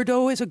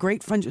 Bordeaux is a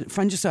great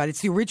fungicide.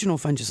 It's the original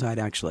fungicide,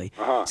 actually.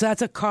 So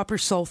that's a copper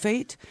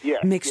sulfate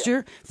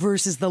mixture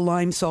versus the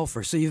lime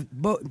sulfur. So you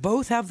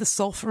both have the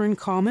sulfur in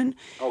common.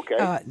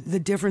 Okay. The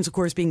difference, of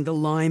course, being the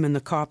lime and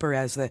the copper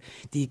as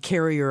the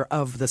carrier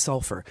of the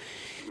sulfur.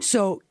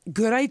 So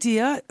good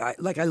idea. I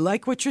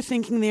like what you're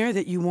thinking there,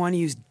 that you want to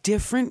use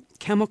different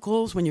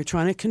chemicals when you're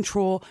trying to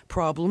control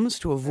problems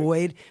to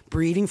avoid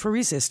breeding for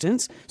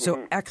resistance.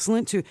 So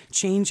excellent to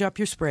change up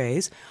your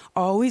sprays.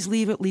 Always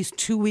leave at least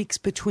 2 weeks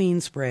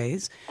between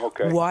sprays.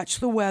 Okay. Watch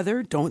the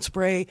weather. Don't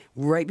spray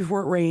right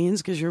before it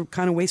rains because you're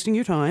kind of wasting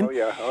your time. Oh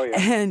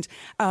yeah.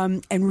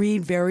 And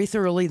read very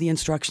thoroughly the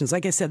instructions.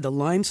 Like I said, the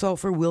lime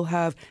sulfur will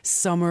have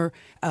summer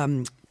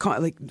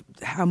like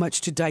how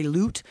much to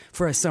dilute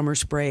for a summer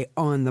spray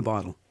on the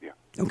bottle. Yeah.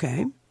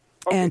 Okay.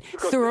 And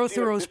thorough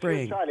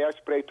spraying. Charlie, I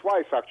sprayed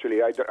twice,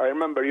 actually. I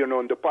remember,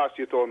 in the past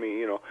you told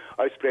me,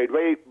 I sprayed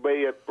way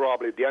at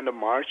probably the end of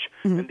March,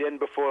 and then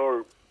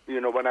before,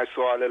 when I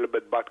saw a little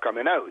bit bud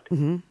coming out.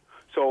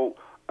 So,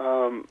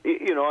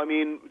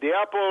 the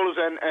apples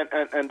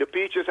and the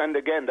peaches, and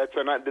again, that's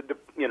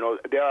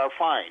they are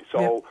fine.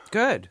 So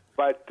good.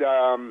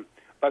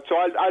 But so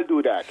I'll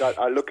do that.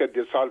 I'll look at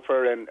the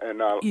sulfur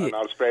and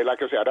I'll spray,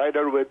 like I said,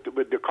 either with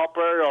the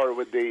copper or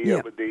with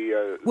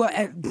the. Well,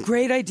 a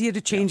great idea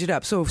to change it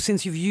up. So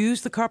since you've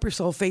used the copper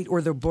sulfate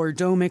or the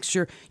Bordeaux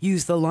mixture,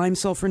 use the lime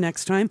sulfur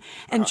next time.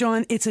 And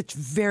John, it's a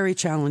very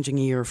challenging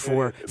year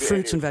for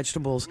fruits and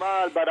vegetables.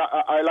 Well, but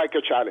I like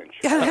a challenge.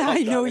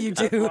 I know you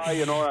do.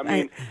 That's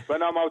why,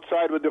 when I'm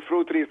outside with the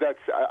fruit trees,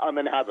 I'm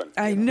in heaven.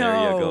 I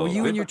know.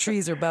 You and your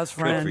trees are best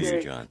friends. Good for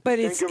you, John. But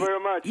thank you very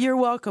much. You're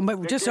welcome.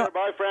 But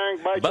Bye,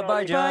 Frank.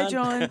 Bye-bye, John. Bye,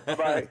 John.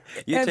 Bye.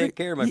 You take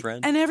care, my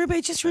friend. And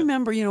everybody just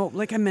remember,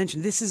 like I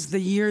mentioned, this is the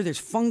year,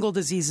 there's fungal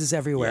diseases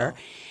everywhere,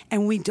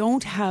 and we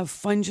don't have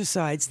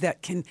fungicides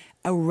that can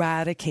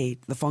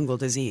eradicate the fungal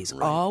disease.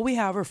 Right. All we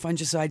have are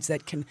fungicides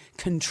that can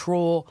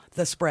control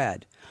the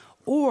spread,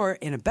 or,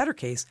 in a better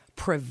case,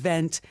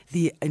 prevent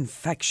the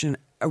infection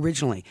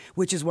originally,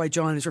 which is why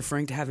John is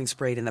referring to having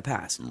sprayed in the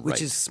past, which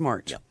is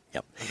smart. Yep.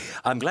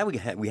 I'm glad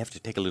we have to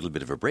take a little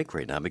bit of a break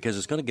right now because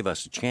it's going to give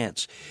us a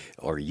chance,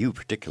 or you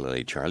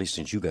particularly, Charlie,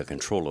 since you got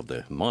control of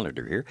the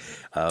monitor here,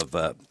 of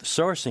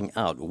sourcing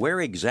out where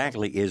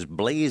exactly is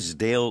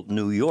Blaisdell,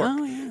 New York.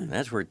 Oh, yeah.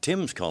 That's where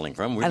Tim's calling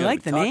from. I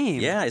like the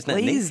name. Yeah, isn't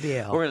that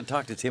Blaisdell. neat? We're going to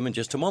talk to Tim in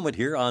just a moment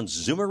here on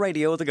Zoomer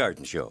Radio, The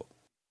Garden Show.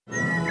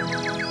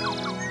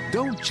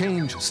 Don't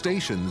change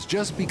stations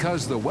just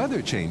because the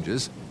weather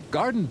changes.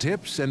 Garden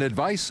tips and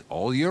advice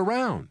all year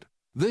round.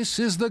 This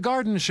is The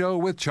Garden Show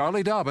with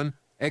Charlie Dobbin,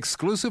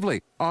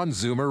 exclusively on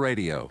Zoomer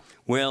Radio.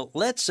 Well,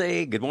 let's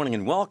say good morning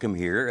and welcome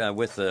here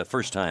with the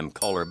first-time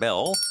caller,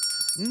 Bell.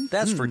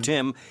 That's for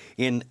Tim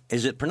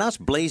is it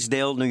pronounced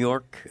Blaisdell, New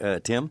York,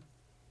 Tim?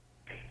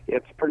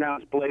 It's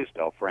pronounced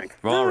Blaisdell, Frank.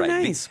 All right.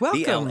 Nice.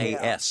 Welcome.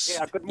 B-L-A-S.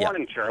 Yeah, good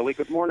morning, Charlie.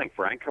 Good morning,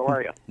 Frank. How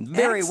are you?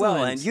 Very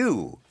well, and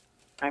you?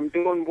 I'm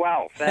doing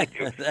well, thank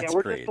you. That's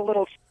we're great. just a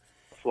little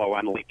Buffalo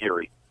on Lake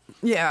Erie.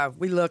 Yeah,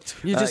 we looked.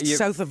 You're just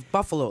south of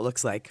Buffalo, it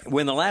looks like.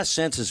 When the last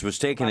census was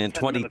taken in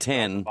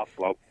 2010,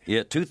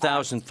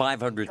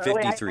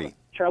 2,553.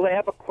 Charlie, I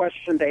have a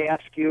question to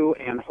ask you,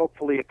 and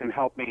hopefully it can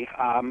help me.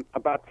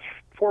 About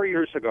 4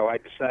 years ago, I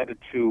decided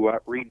to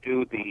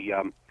redo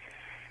the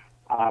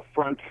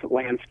front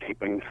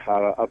landscaping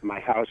of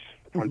my house,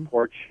 front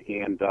porch,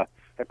 and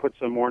I put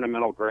some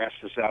ornamental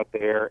grasses out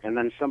there, and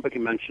then somebody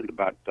mentioned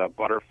about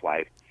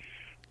butterfly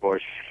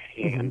bush,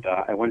 and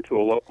I went to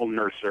a local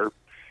nurser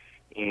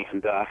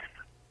and got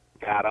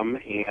them,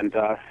 and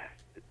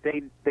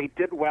they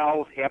did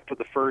well after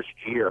the first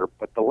year,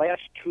 but the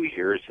last 2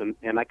 years,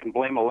 and I can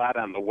blame a lot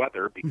on the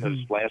weather, because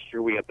last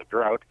year we had the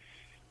drought,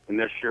 and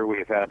this year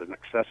we've had an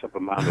excessive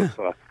amount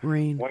of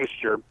rain,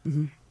 moisture.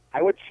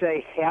 I would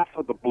say half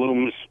of the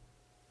blooms,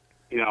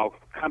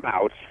 come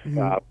out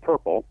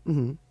purple,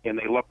 and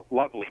they look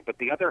lovely, but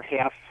the other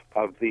half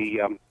of the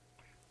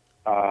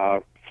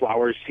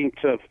flowers seem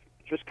to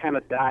just kind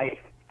of die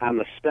on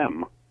the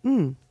stem.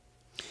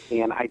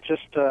 And I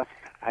just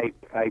I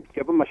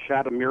give them a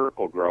shot of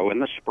Miracle-Gro in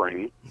the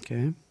spring.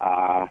 Okay.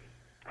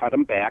 Cut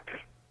them back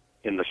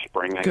in the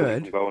spring. Good. I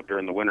wouldn't go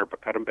during the winter,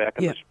 but cut them back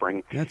in the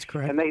spring. That's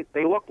correct. And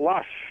they look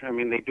lush. I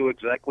mean, they do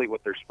exactly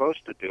what they're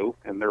supposed to do,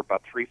 and they're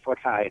about 3 foot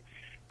high.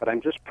 But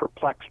I'm just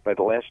perplexed by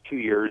the last 2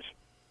 years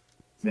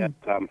that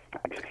I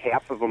get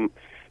half of them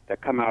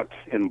that come out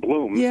in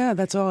bloom. Yeah,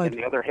 that's odd. And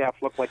the other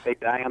half look like they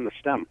die on the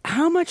stem.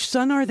 How much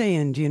sun are they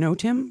in? Do you know,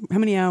 Tim? How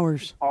many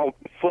hours? Oh,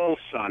 full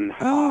sun.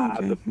 Oh,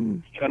 okay.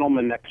 The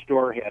gentleman next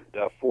door had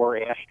 4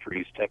 ash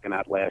trees taken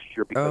out last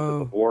year because of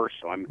the war,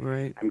 so I'm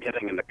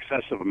getting an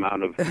excessive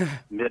amount of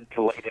mid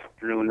to late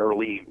afternoon,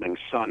 early evening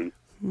sun,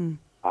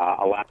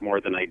 a lot more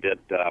than I did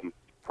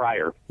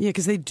prior. Yeah,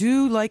 because they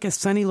do like a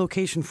sunny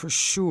location for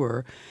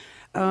sure.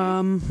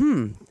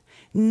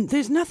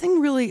 There's nothing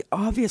really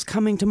obvious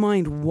coming to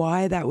mind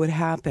why that would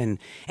happen.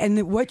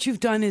 And what you've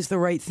done is the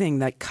right thing.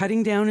 That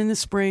cutting down in the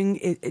spring,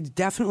 it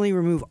definitely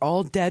remove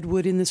all dead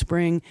wood in the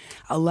spring,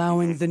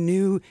 allowing the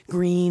new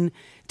green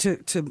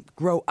to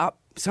grow up.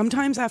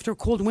 Sometimes after a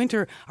cold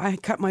winter, I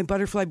cut my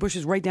butterfly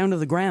bushes right down to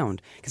the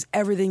ground because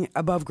everything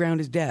above ground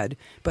is dead,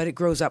 but it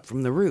grows up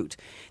from the root.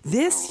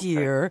 This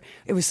year,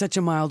 it was such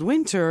a mild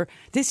winter.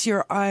 This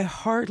year,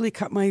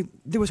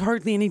 there was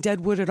hardly any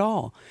dead wood at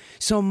all.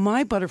 So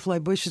my butterfly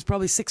bush is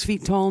probably 6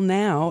 feet tall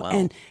now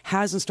and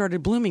hasn't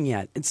started blooming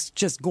yet. It's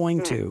just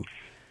going to.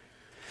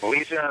 Well,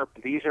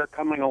 these are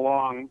coming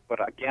along,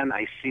 but again,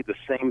 I see the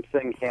same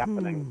thing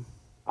happening.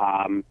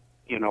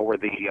 Where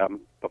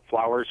the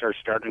flowers are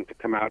starting to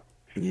come out.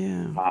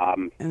 Yeah,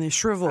 and they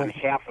shrivel. On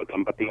half of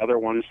them, but the other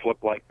ones look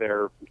like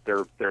they're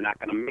not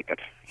going to make it.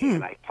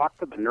 And I talked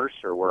to the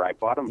nurser where I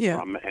bought them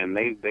from, and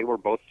they were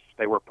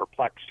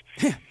perplexed.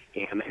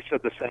 And they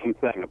said the same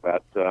thing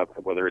about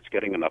whether it's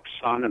getting enough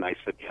sun, and I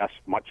said yes,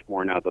 much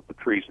more now that the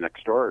trees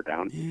next door are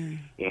down.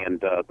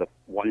 And the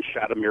one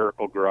shot of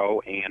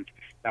Miracle-Gro. And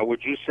now,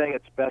 would you say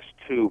it's best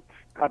to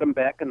cut them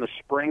back in the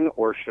spring,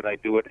 or should I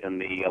do it in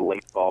the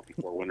late fall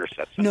before winter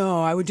sets in?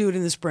 No, I would do it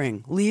in the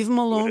spring. Leave them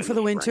alone for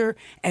the winter,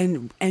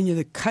 and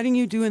the cutting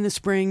you do in the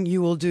spring,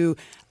 you will do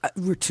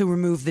to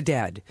remove the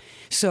dead.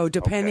 So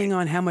depending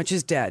on how much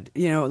is dead,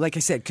 like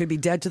I said, could be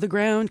dead to the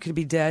ground, could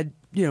be dead,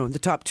 the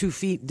top 2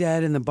 feet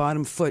dead and the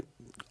bottom foot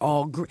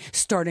all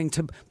starting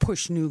to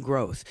push new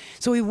growth.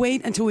 So we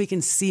wait until we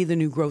can see the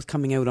new growth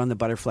coming out on the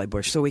butterfly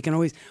bush. So we can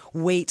always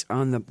wait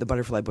on the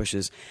butterfly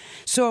bushes.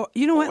 So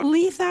you know what?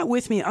 Leave that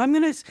with me. I'm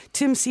going to,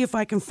 Tim, see if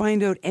I can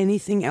find out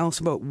anything else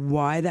about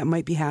why that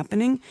might be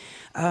happening.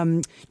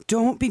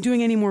 Don't be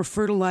doing any more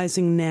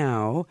fertilizing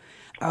now.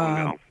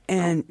 No.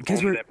 And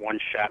because we're that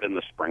one shot in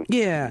the spring.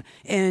 Yeah.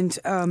 And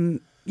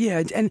and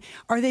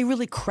are they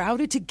really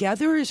crowded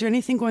together? Is there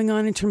anything going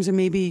on in terms of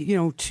maybe,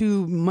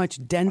 too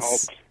much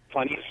dense?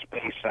 Plenty of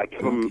space. I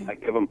give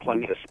them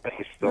plenty of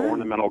space. The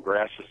ornamental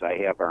grasses I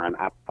have are on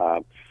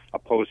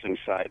opposing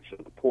sides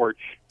of the porch,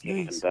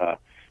 nice. And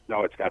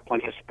it's got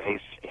plenty of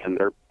space, and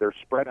they're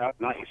spread out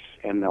nice.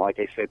 And like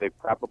I say, they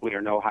probably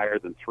are no higher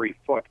than 3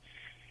 foot.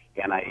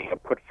 And I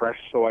put fresh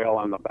soil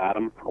on the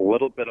bottom, a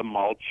little bit of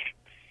mulch,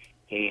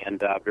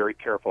 and very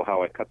careful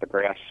how I cut the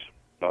grass,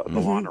 the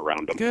lawn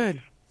around them.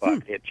 Good.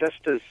 But it just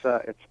is.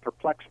 It's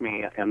perplexed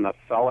me. And the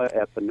fella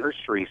at the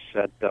nursery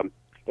said.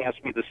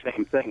 Asked me the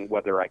same thing,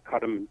 whether I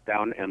cut them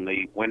down in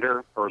the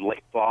winter or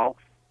late fall,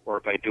 or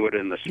if I do it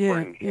in the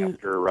spring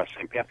after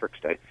St. Patrick's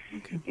Day.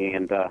 Okay.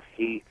 And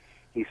he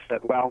said,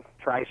 well,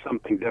 try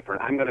something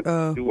different. I'm going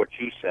to do what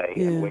you say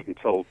and wait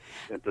until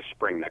the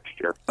spring next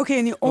year. Okay,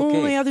 and the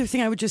only other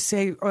thing I would just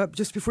say,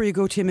 just before you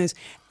go, Tim, is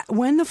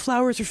when the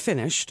flowers are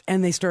finished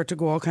and they start to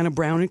go all kind of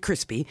brown and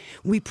crispy,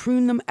 we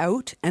prune them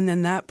out, and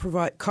then that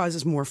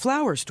causes more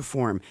flowers to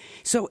form.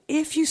 So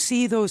if you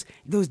see those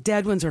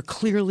dead ones are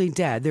clearly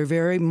dead, they're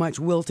very much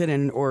wilted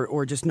and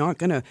or just not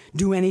going to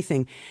do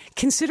anything,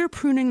 consider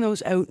pruning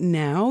those out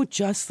now,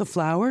 just the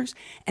flowers,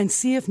 and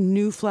see if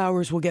new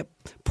flowers will get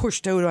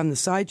pushed out on the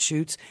side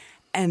shoots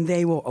and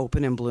they will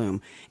open and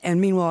bloom.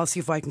 And meanwhile, I'll see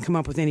if I can come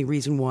up with any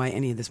reason why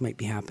any of this might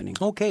be happening.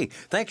 Okay.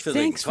 Thanks for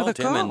the call,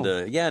 Tim.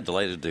 And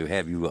delighted to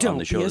have you on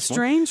the show this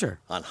morning. Don't be a stranger.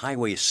 On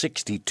Highway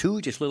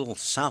 62, just a little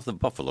south of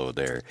Buffalo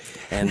there.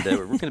 And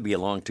we're going to be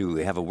along to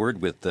have a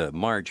word with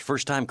Marge,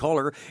 first-time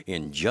caller,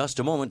 in just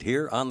a moment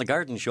here on The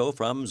Garden Show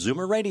from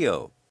Zoomer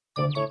Radio.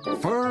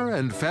 Fur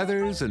and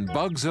feathers and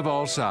bugs of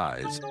all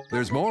size.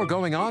 There's more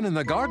going on in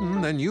the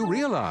garden than you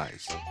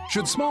realize.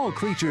 Should small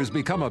creatures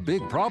become a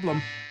big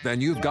problem,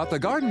 then you've got The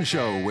Garden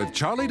Show with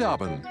Charlie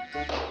Dobbin.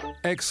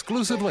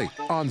 Exclusively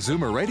on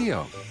Zoomer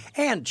Radio.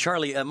 And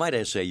Charlie, might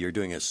I say, you're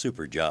doing a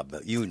super job.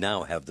 You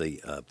now have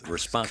the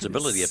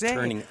responsibility of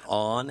turning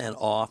on and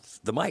off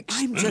the mics.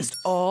 I'm just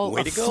all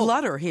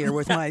aflutter here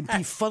with my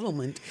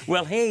befuddlement.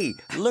 Well, hey,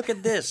 look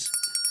at this.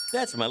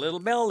 That's my little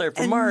bell there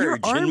for and Marge your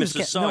in arm's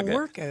Mississauga. getting a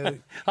workout.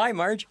 Hi,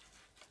 Marge.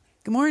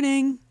 Good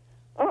morning.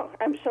 Oh,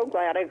 I'm so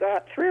glad I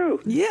got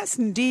through. Yes,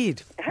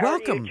 indeed.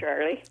 Welcome. Are you,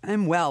 Charlie?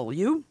 I'm well.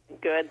 You?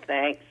 Good,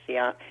 thanks.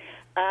 Yeah.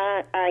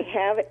 I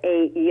have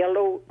a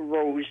yellow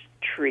rose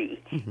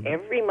tree. Mm-hmm.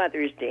 Every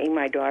Mother's Day,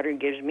 my daughter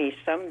gives me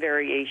some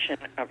variation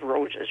of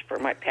roses for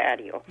my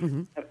patio.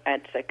 Mm-hmm.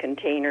 It's a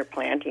container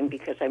planting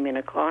because I'm in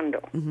a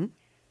condo. Mm-hmm.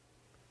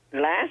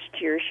 Last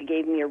year, she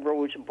gave me a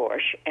rose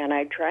bush, and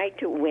I tried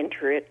to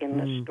winter it in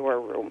the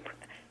storeroom.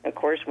 Of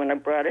course, when I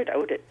brought it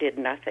out, it did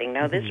nothing.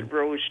 Now, this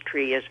rose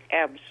tree is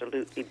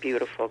absolutely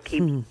beautiful.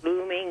 Keeps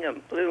blooming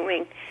and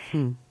blooming,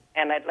 and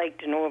I'd like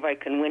to know if I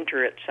can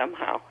winter it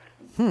somehow.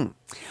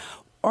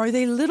 Are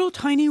they little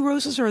tiny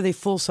roses, or are they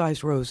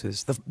full-sized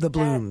roses, the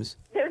blooms?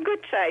 They're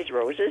good-sized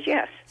roses,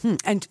 yes.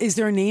 And is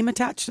there a name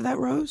attached to that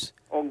rose?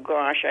 Oh,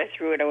 gosh, I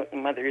threw it out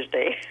on Mother's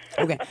Day.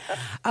 Okay.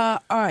 All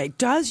right.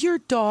 Does your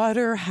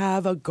daughter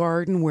have a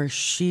garden where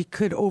she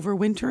could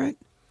overwinter it?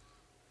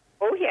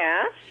 Oh,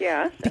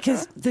 yes.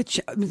 Because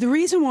the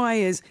reason why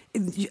is,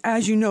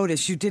 as you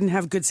noticed, you didn't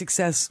have good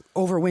success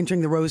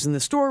overwintering the rose in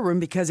the storeroom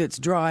because it's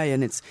dry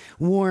and it's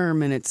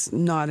warm and it's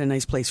not a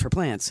nice place for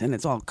plants and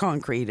it's all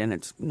concrete and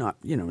it's not,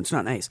 it's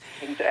not nice.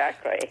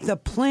 Exactly.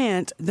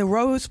 The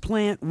rose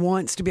plant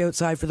wants to be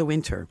outside for the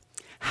winter.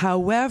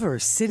 However,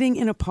 sitting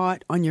in a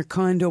pot on your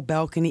condo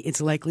balcony, it's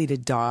likely to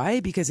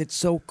die because it's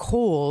so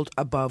cold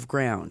above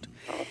ground.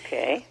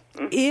 Okay.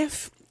 Mm-hmm.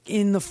 If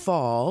in the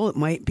fall, it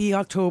might be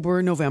October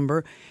or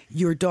November,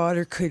 your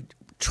daughter could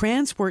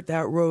transport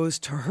that rose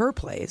to her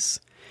place,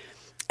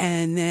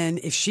 and then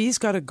if she's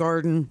got a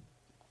garden,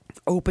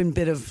 open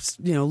bit of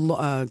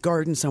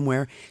garden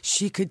somewhere,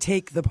 she could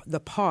take the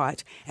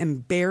pot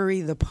and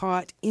bury the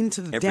pot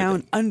into the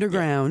down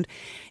underground.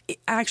 Yeah.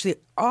 Actually,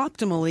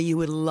 optimally, you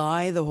would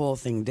lie the whole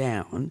thing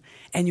down,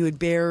 and you would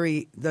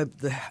bury the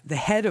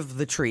head of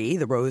the tree,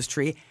 the rose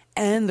tree,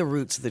 and the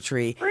roots of the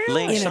tree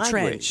in a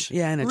trench.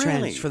 Yeah, in a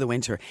trench for the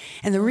winter.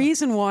 And the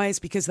reason why is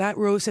because that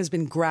rose has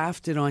been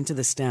grafted onto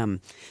the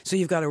stem. So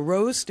you've got a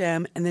rose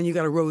stem, and then you've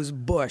got a rose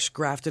bush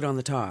grafted on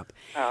the top.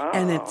 Oh.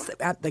 And it's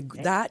at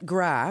that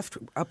graft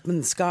up in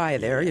the sky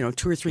there,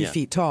 2 or 3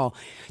 feet tall,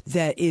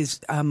 that is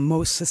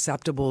most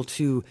susceptible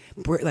to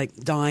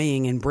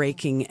dying and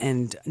breaking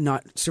and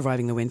not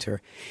surviving the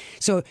winter.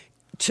 So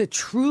to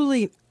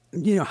truly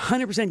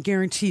 100%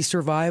 guarantee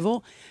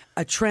survival,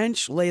 a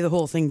trench, lay the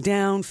whole thing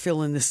down,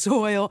 fill in the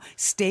soil,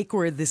 stake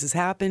where this has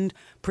happened,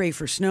 pray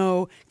for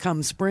snow,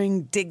 come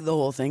spring, dig the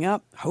whole thing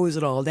up, hose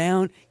it all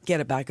down,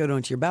 get it back out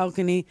onto your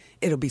balcony.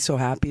 It'll be so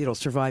happy, it'll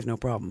survive no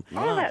problem.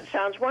 Oh, that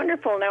sounds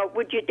wonderful. Now,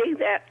 would you dig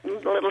that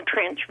little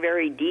trench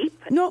very deep?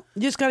 No,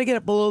 you just got to get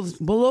it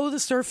below the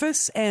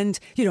surface, and,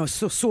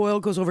 so soil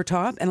goes over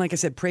top. And like I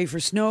said, pray for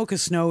snow,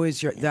 because snow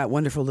is that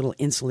wonderful little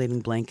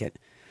insulating blanket.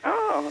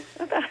 Oh,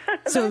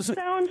 that sounds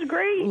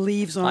great.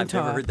 Leaves on top.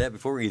 I've never heard that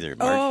before either,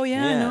 Marge. Oh,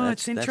 yeah,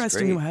 it's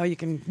interesting how you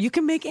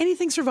can make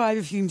anything survive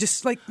if you can just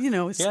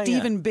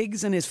Stephen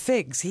Biggs and his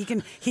figs.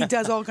 He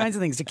does all kinds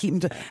of things to keep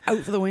them out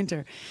for the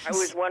winter. I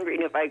was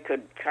wondering if I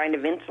could kind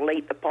of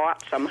insulate the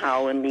pot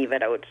somehow and leave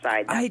it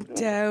outside. I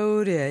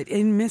doubt it.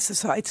 In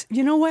Mississauga,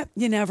 you know what?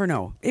 You never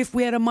know. If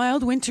we had a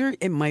mild winter,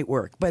 it might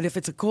work. But if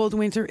it's a cold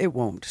winter, it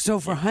won't. So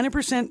for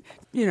 100%,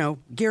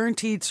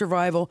 guaranteed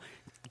survival,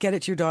 get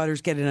it to your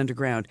daughters, get it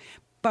underground.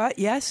 But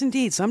yes,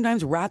 indeed,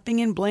 sometimes wrapping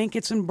in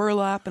blankets and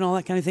burlap and all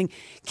that kind of thing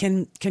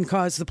can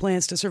cause the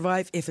plants to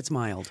survive if it's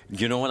mild.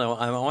 You know what?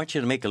 I want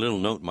you to make a little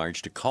note,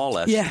 Marge, to call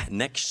us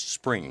next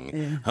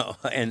spring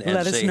and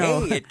let say, us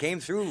know. Hey, it came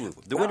through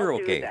the winter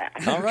okay.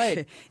 All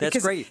right.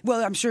 That's great.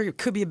 Well, I'm sure it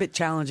could be a bit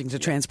challenging to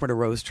transport a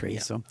rose tree. Yeah.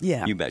 So,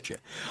 yeah. You betcha.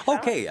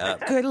 Okay.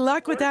 Good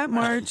luck with that,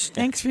 Marge.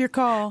 Thanks for your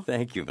call.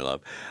 Thank you, my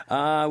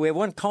love. We have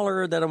one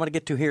caller that I want to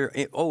get to here.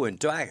 In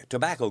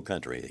tobacco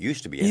country. It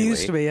used to be, anyway.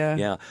 Used to be, yeah.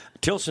 Yeah.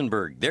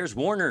 Tilsonburg. There's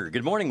Warner.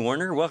 Good morning,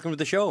 Warner. Welcome to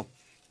the show.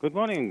 Good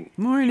morning.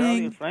 Morning.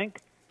 Charlie and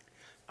Frank.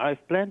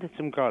 I've planted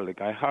some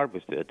garlic. I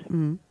harvested,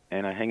 and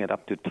I hang it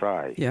up to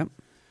dry. Yeah.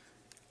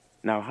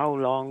 Now, how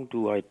long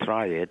do I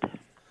dry it?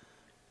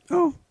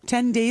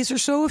 10 days or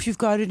so if you've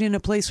got it in a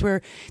place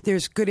where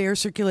there's good air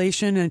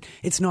circulation and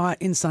it's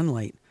not in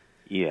sunlight.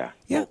 Yeah.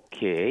 Yeah.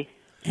 Okay.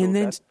 So and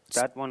then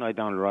that one I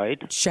done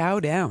right. Chow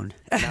down.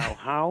 Now,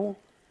 how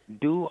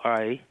do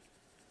I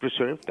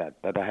preserve that?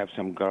 But I have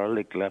some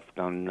garlic left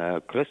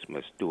on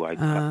Christmas. Do I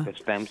cut the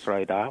stems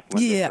right off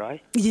when they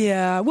dry?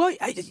 Yeah. Well,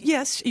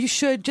 yes, you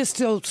should, just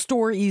to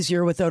store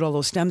easier without all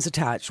those stems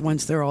attached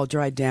once they're all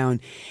dried down.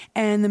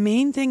 And the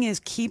main thing is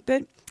keep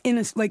it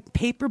in like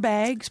paper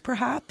bags,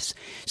 perhaps.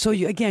 So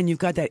you've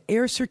got that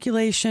air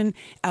circulation,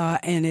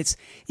 and it's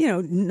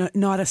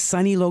not a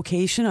sunny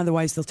location.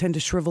 Otherwise, they'll tend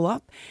to shrivel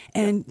up.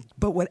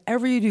 But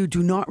whatever you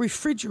do not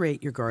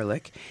refrigerate your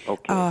garlic.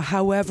 Okay.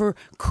 However,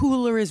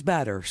 cooler is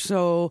better.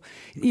 So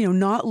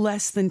not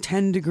less than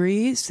 10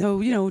 degrees.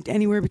 So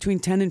anywhere between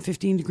 10 and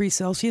 15 degrees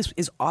Celsius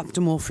is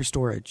optimal for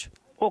storage.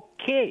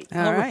 Okay.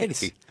 All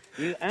right.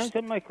 You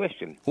answered my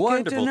question.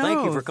 Wonderful.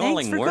 Thank you for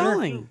calling, Thanks for Werner.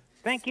 calling.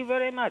 Thank you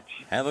very much.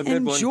 Have a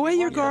good one. Enjoy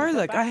your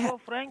garlic.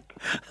 Frank.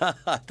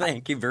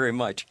 Thank you very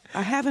much.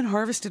 I haven't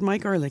harvested my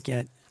garlic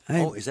yet.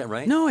 Is that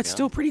right? No, it's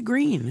still pretty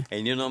green.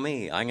 And you know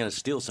me, I'm going to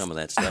steal some of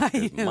that stuff.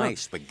 My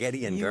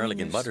spaghetti and garlic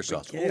and butter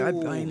sauce. I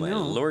know. My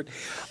Lord.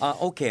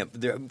 Okay,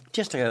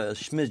 just a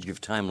smidge of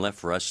time left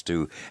for us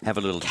to have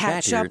a little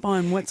Catch chat here. up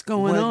on what's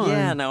going on.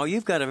 Yeah, now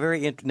you've got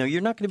a no,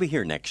 you're not going to be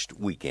here next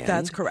weekend.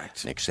 That's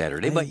correct. Next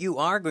Saturday, but you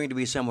are going to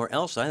be somewhere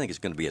else. I think it's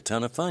going to be a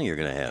ton of fun you're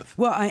going to have.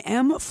 Well, I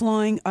am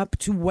flying up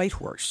to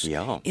Whitehorse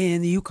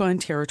in the Yukon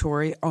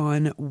Territory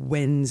on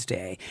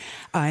Wednesday.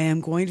 I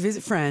am going to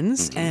visit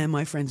friends, and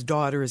my friend's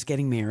daughter is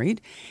getting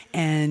married.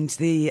 And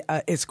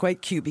it's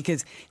quite cute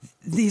because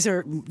these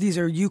are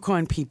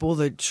Yukon people.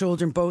 The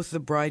children, both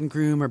the bride and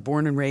groom, are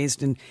born and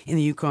raised in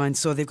the Yukon,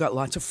 so they've got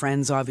lots of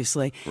friends,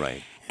 obviously.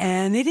 Right.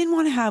 And they didn't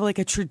want to have like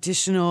a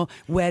traditional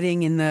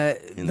wedding in the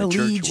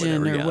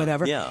Legion or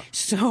whatever. Yeah.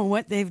 So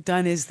what they've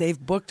done is they've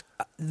booked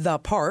the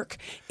park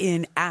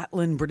in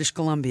Atlin, British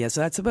Columbia. So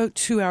that's about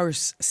 2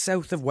 hours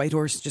south of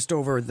Whitehorse, just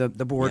over the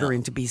border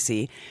into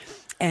BC.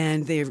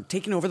 And they've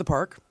taken over the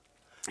park.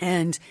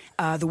 And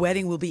the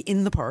wedding will be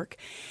in the park.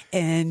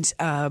 And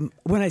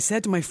when I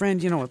said to my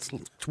friend,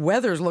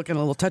 weather's looking a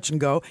little touch and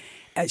go.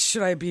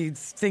 Should I be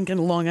thinking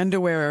long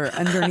underwear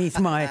underneath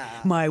my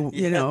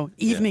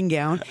evening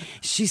gown?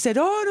 She said,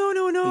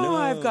 "Oh no!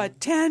 I've got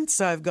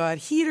tents, I've got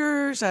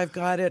heaters, I've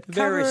got it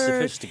covered." Very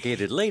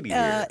sophisticated lady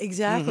here.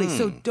 Exactly.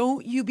 So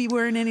don't you be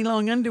wearing any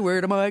long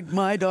underwear to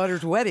my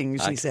daughter's wedding?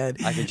 She said.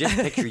 I can just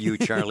picture you,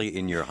 Charlie,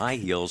 in your high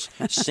heels,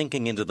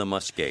 sinking into the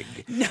muskeg.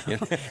 No,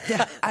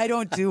 I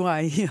don't do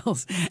high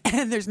heels,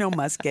 and there's no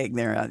muskeg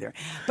there either.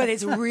 But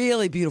it's a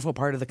really beautiful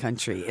part of the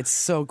country. It's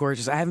so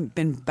gorgeous. I haven't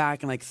been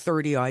back in like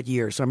 30 odd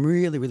years. So I'm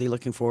really, really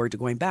looking forward to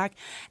going back.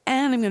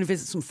 And I'm going to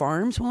visit some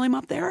farms while I'm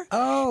up there.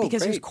 Oh,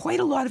 because great. There's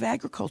quite a lot of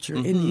agriculture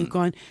in the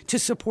Yukon to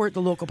support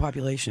the local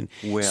population.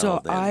 Well,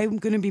 so then. I'm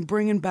going to be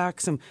bringing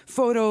back some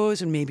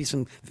photos and maybe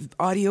some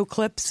audio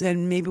clips,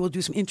 and maybe we'll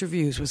do some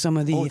interviews with some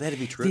of the, that'd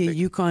be the terrific.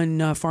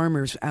 Yukon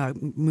farmers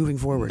moving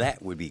forward.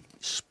 That would be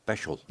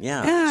special.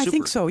 Yeah, Yeah, I super.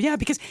 think so. Yeah,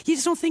 because you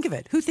just don't think of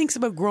it. Who thinks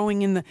about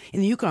growing in the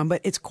Yukon? But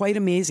it's quite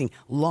amazing.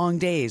 Long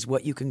days,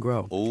 what you can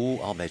grow. Oh,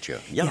 I'll bet you.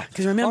 Yeah,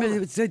 because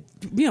remember,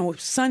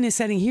 sun is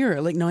setting here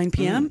at like 9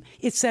 p.m.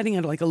 It's setting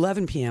at like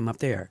 11 p.m. up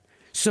there.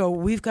 So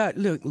we've got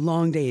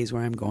long days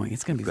where I'm going.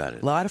 It's going to be a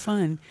lot of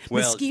fun.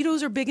 Well,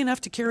 mosquitoes are big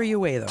enough to carry you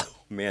away, though.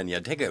 Man, yeah,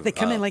 They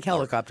come in like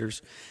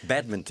helicopters.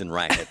 Badminton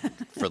racket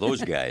for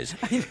those guys.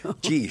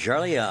 Gee,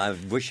 Charlie, I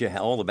wish you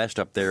all the best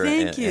up there.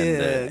 Thank you.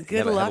 And, Good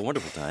have luck. a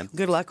wonderful time.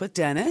 Good luck with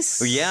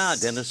Dennis. Oh, yeah,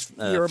 Dennis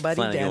Your buddy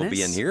Flanagan will Dennis.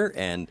 be in here,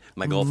 and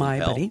my golfing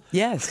pal. Buddy.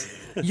 Yes.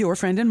 Your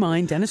friend and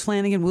mine, Dennis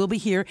Flanagan, will be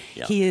here.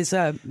 Yeah. He is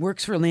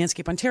works for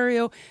Landscape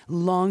Ontario,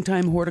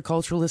 longtime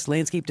horticulturalist,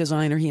 landscape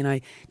designer. He and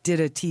I did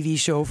a TV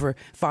show for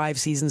 5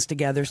 seasons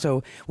together,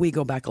 so we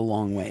go back a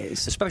long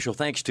ways. A special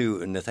thanks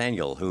to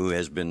Nathaniel, who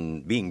has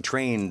been being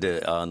trained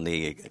on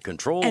the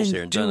controls And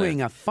here. And doing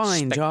done a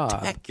fine job.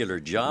 Spectacular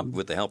job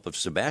with the help of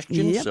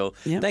Sebastian. Yep, So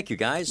yep. thank you,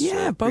 guys.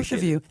 Yeah, both Appreciate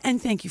of you. it.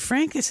 And thank you,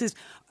 Frank.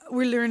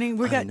 We're learning.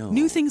 We got know.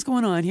 new things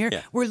going on here.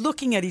 Yeah. We're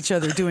looking at each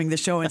other doing the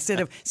show instead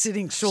of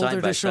sitting shoulder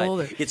Side by to side.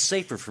 shoulder. It's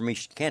safer for me.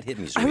 She can't hit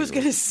me so I was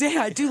easily. going to say,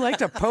 I do like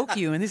to poke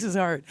you, and this is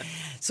hard.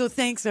 So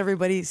thanks,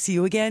 everybody. See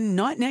you again,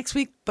 not next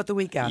week, but the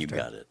week after. You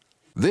got it.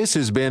 This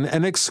has been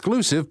an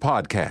exclusive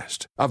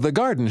podcast of The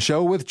Garden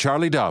Show with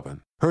Charlie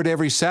Dobbin. Heard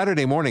every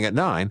Saturday morning at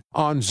 9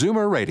 on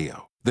Zoomer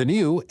Radio, the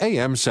new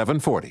AM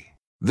 740.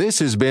 This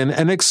has been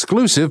an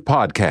exclusive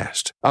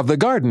podcast of The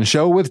Garden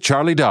Show with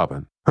Charlie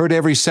Dobbin. Heard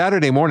every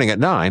Saturday morning at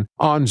 9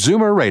 on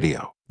Zoomer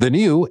Radio, the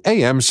new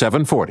AM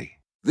 740.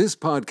 This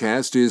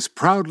podcast is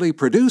proudly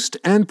produced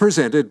and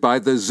presented by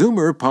the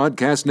Zoomer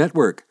Podcast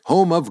Network,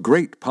 home of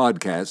great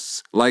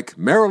podcasts like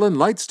Marilyn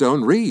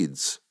Lightstone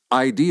Reads,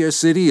 Idea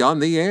City on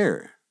the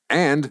Air,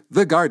 and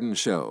The Garden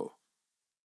Show.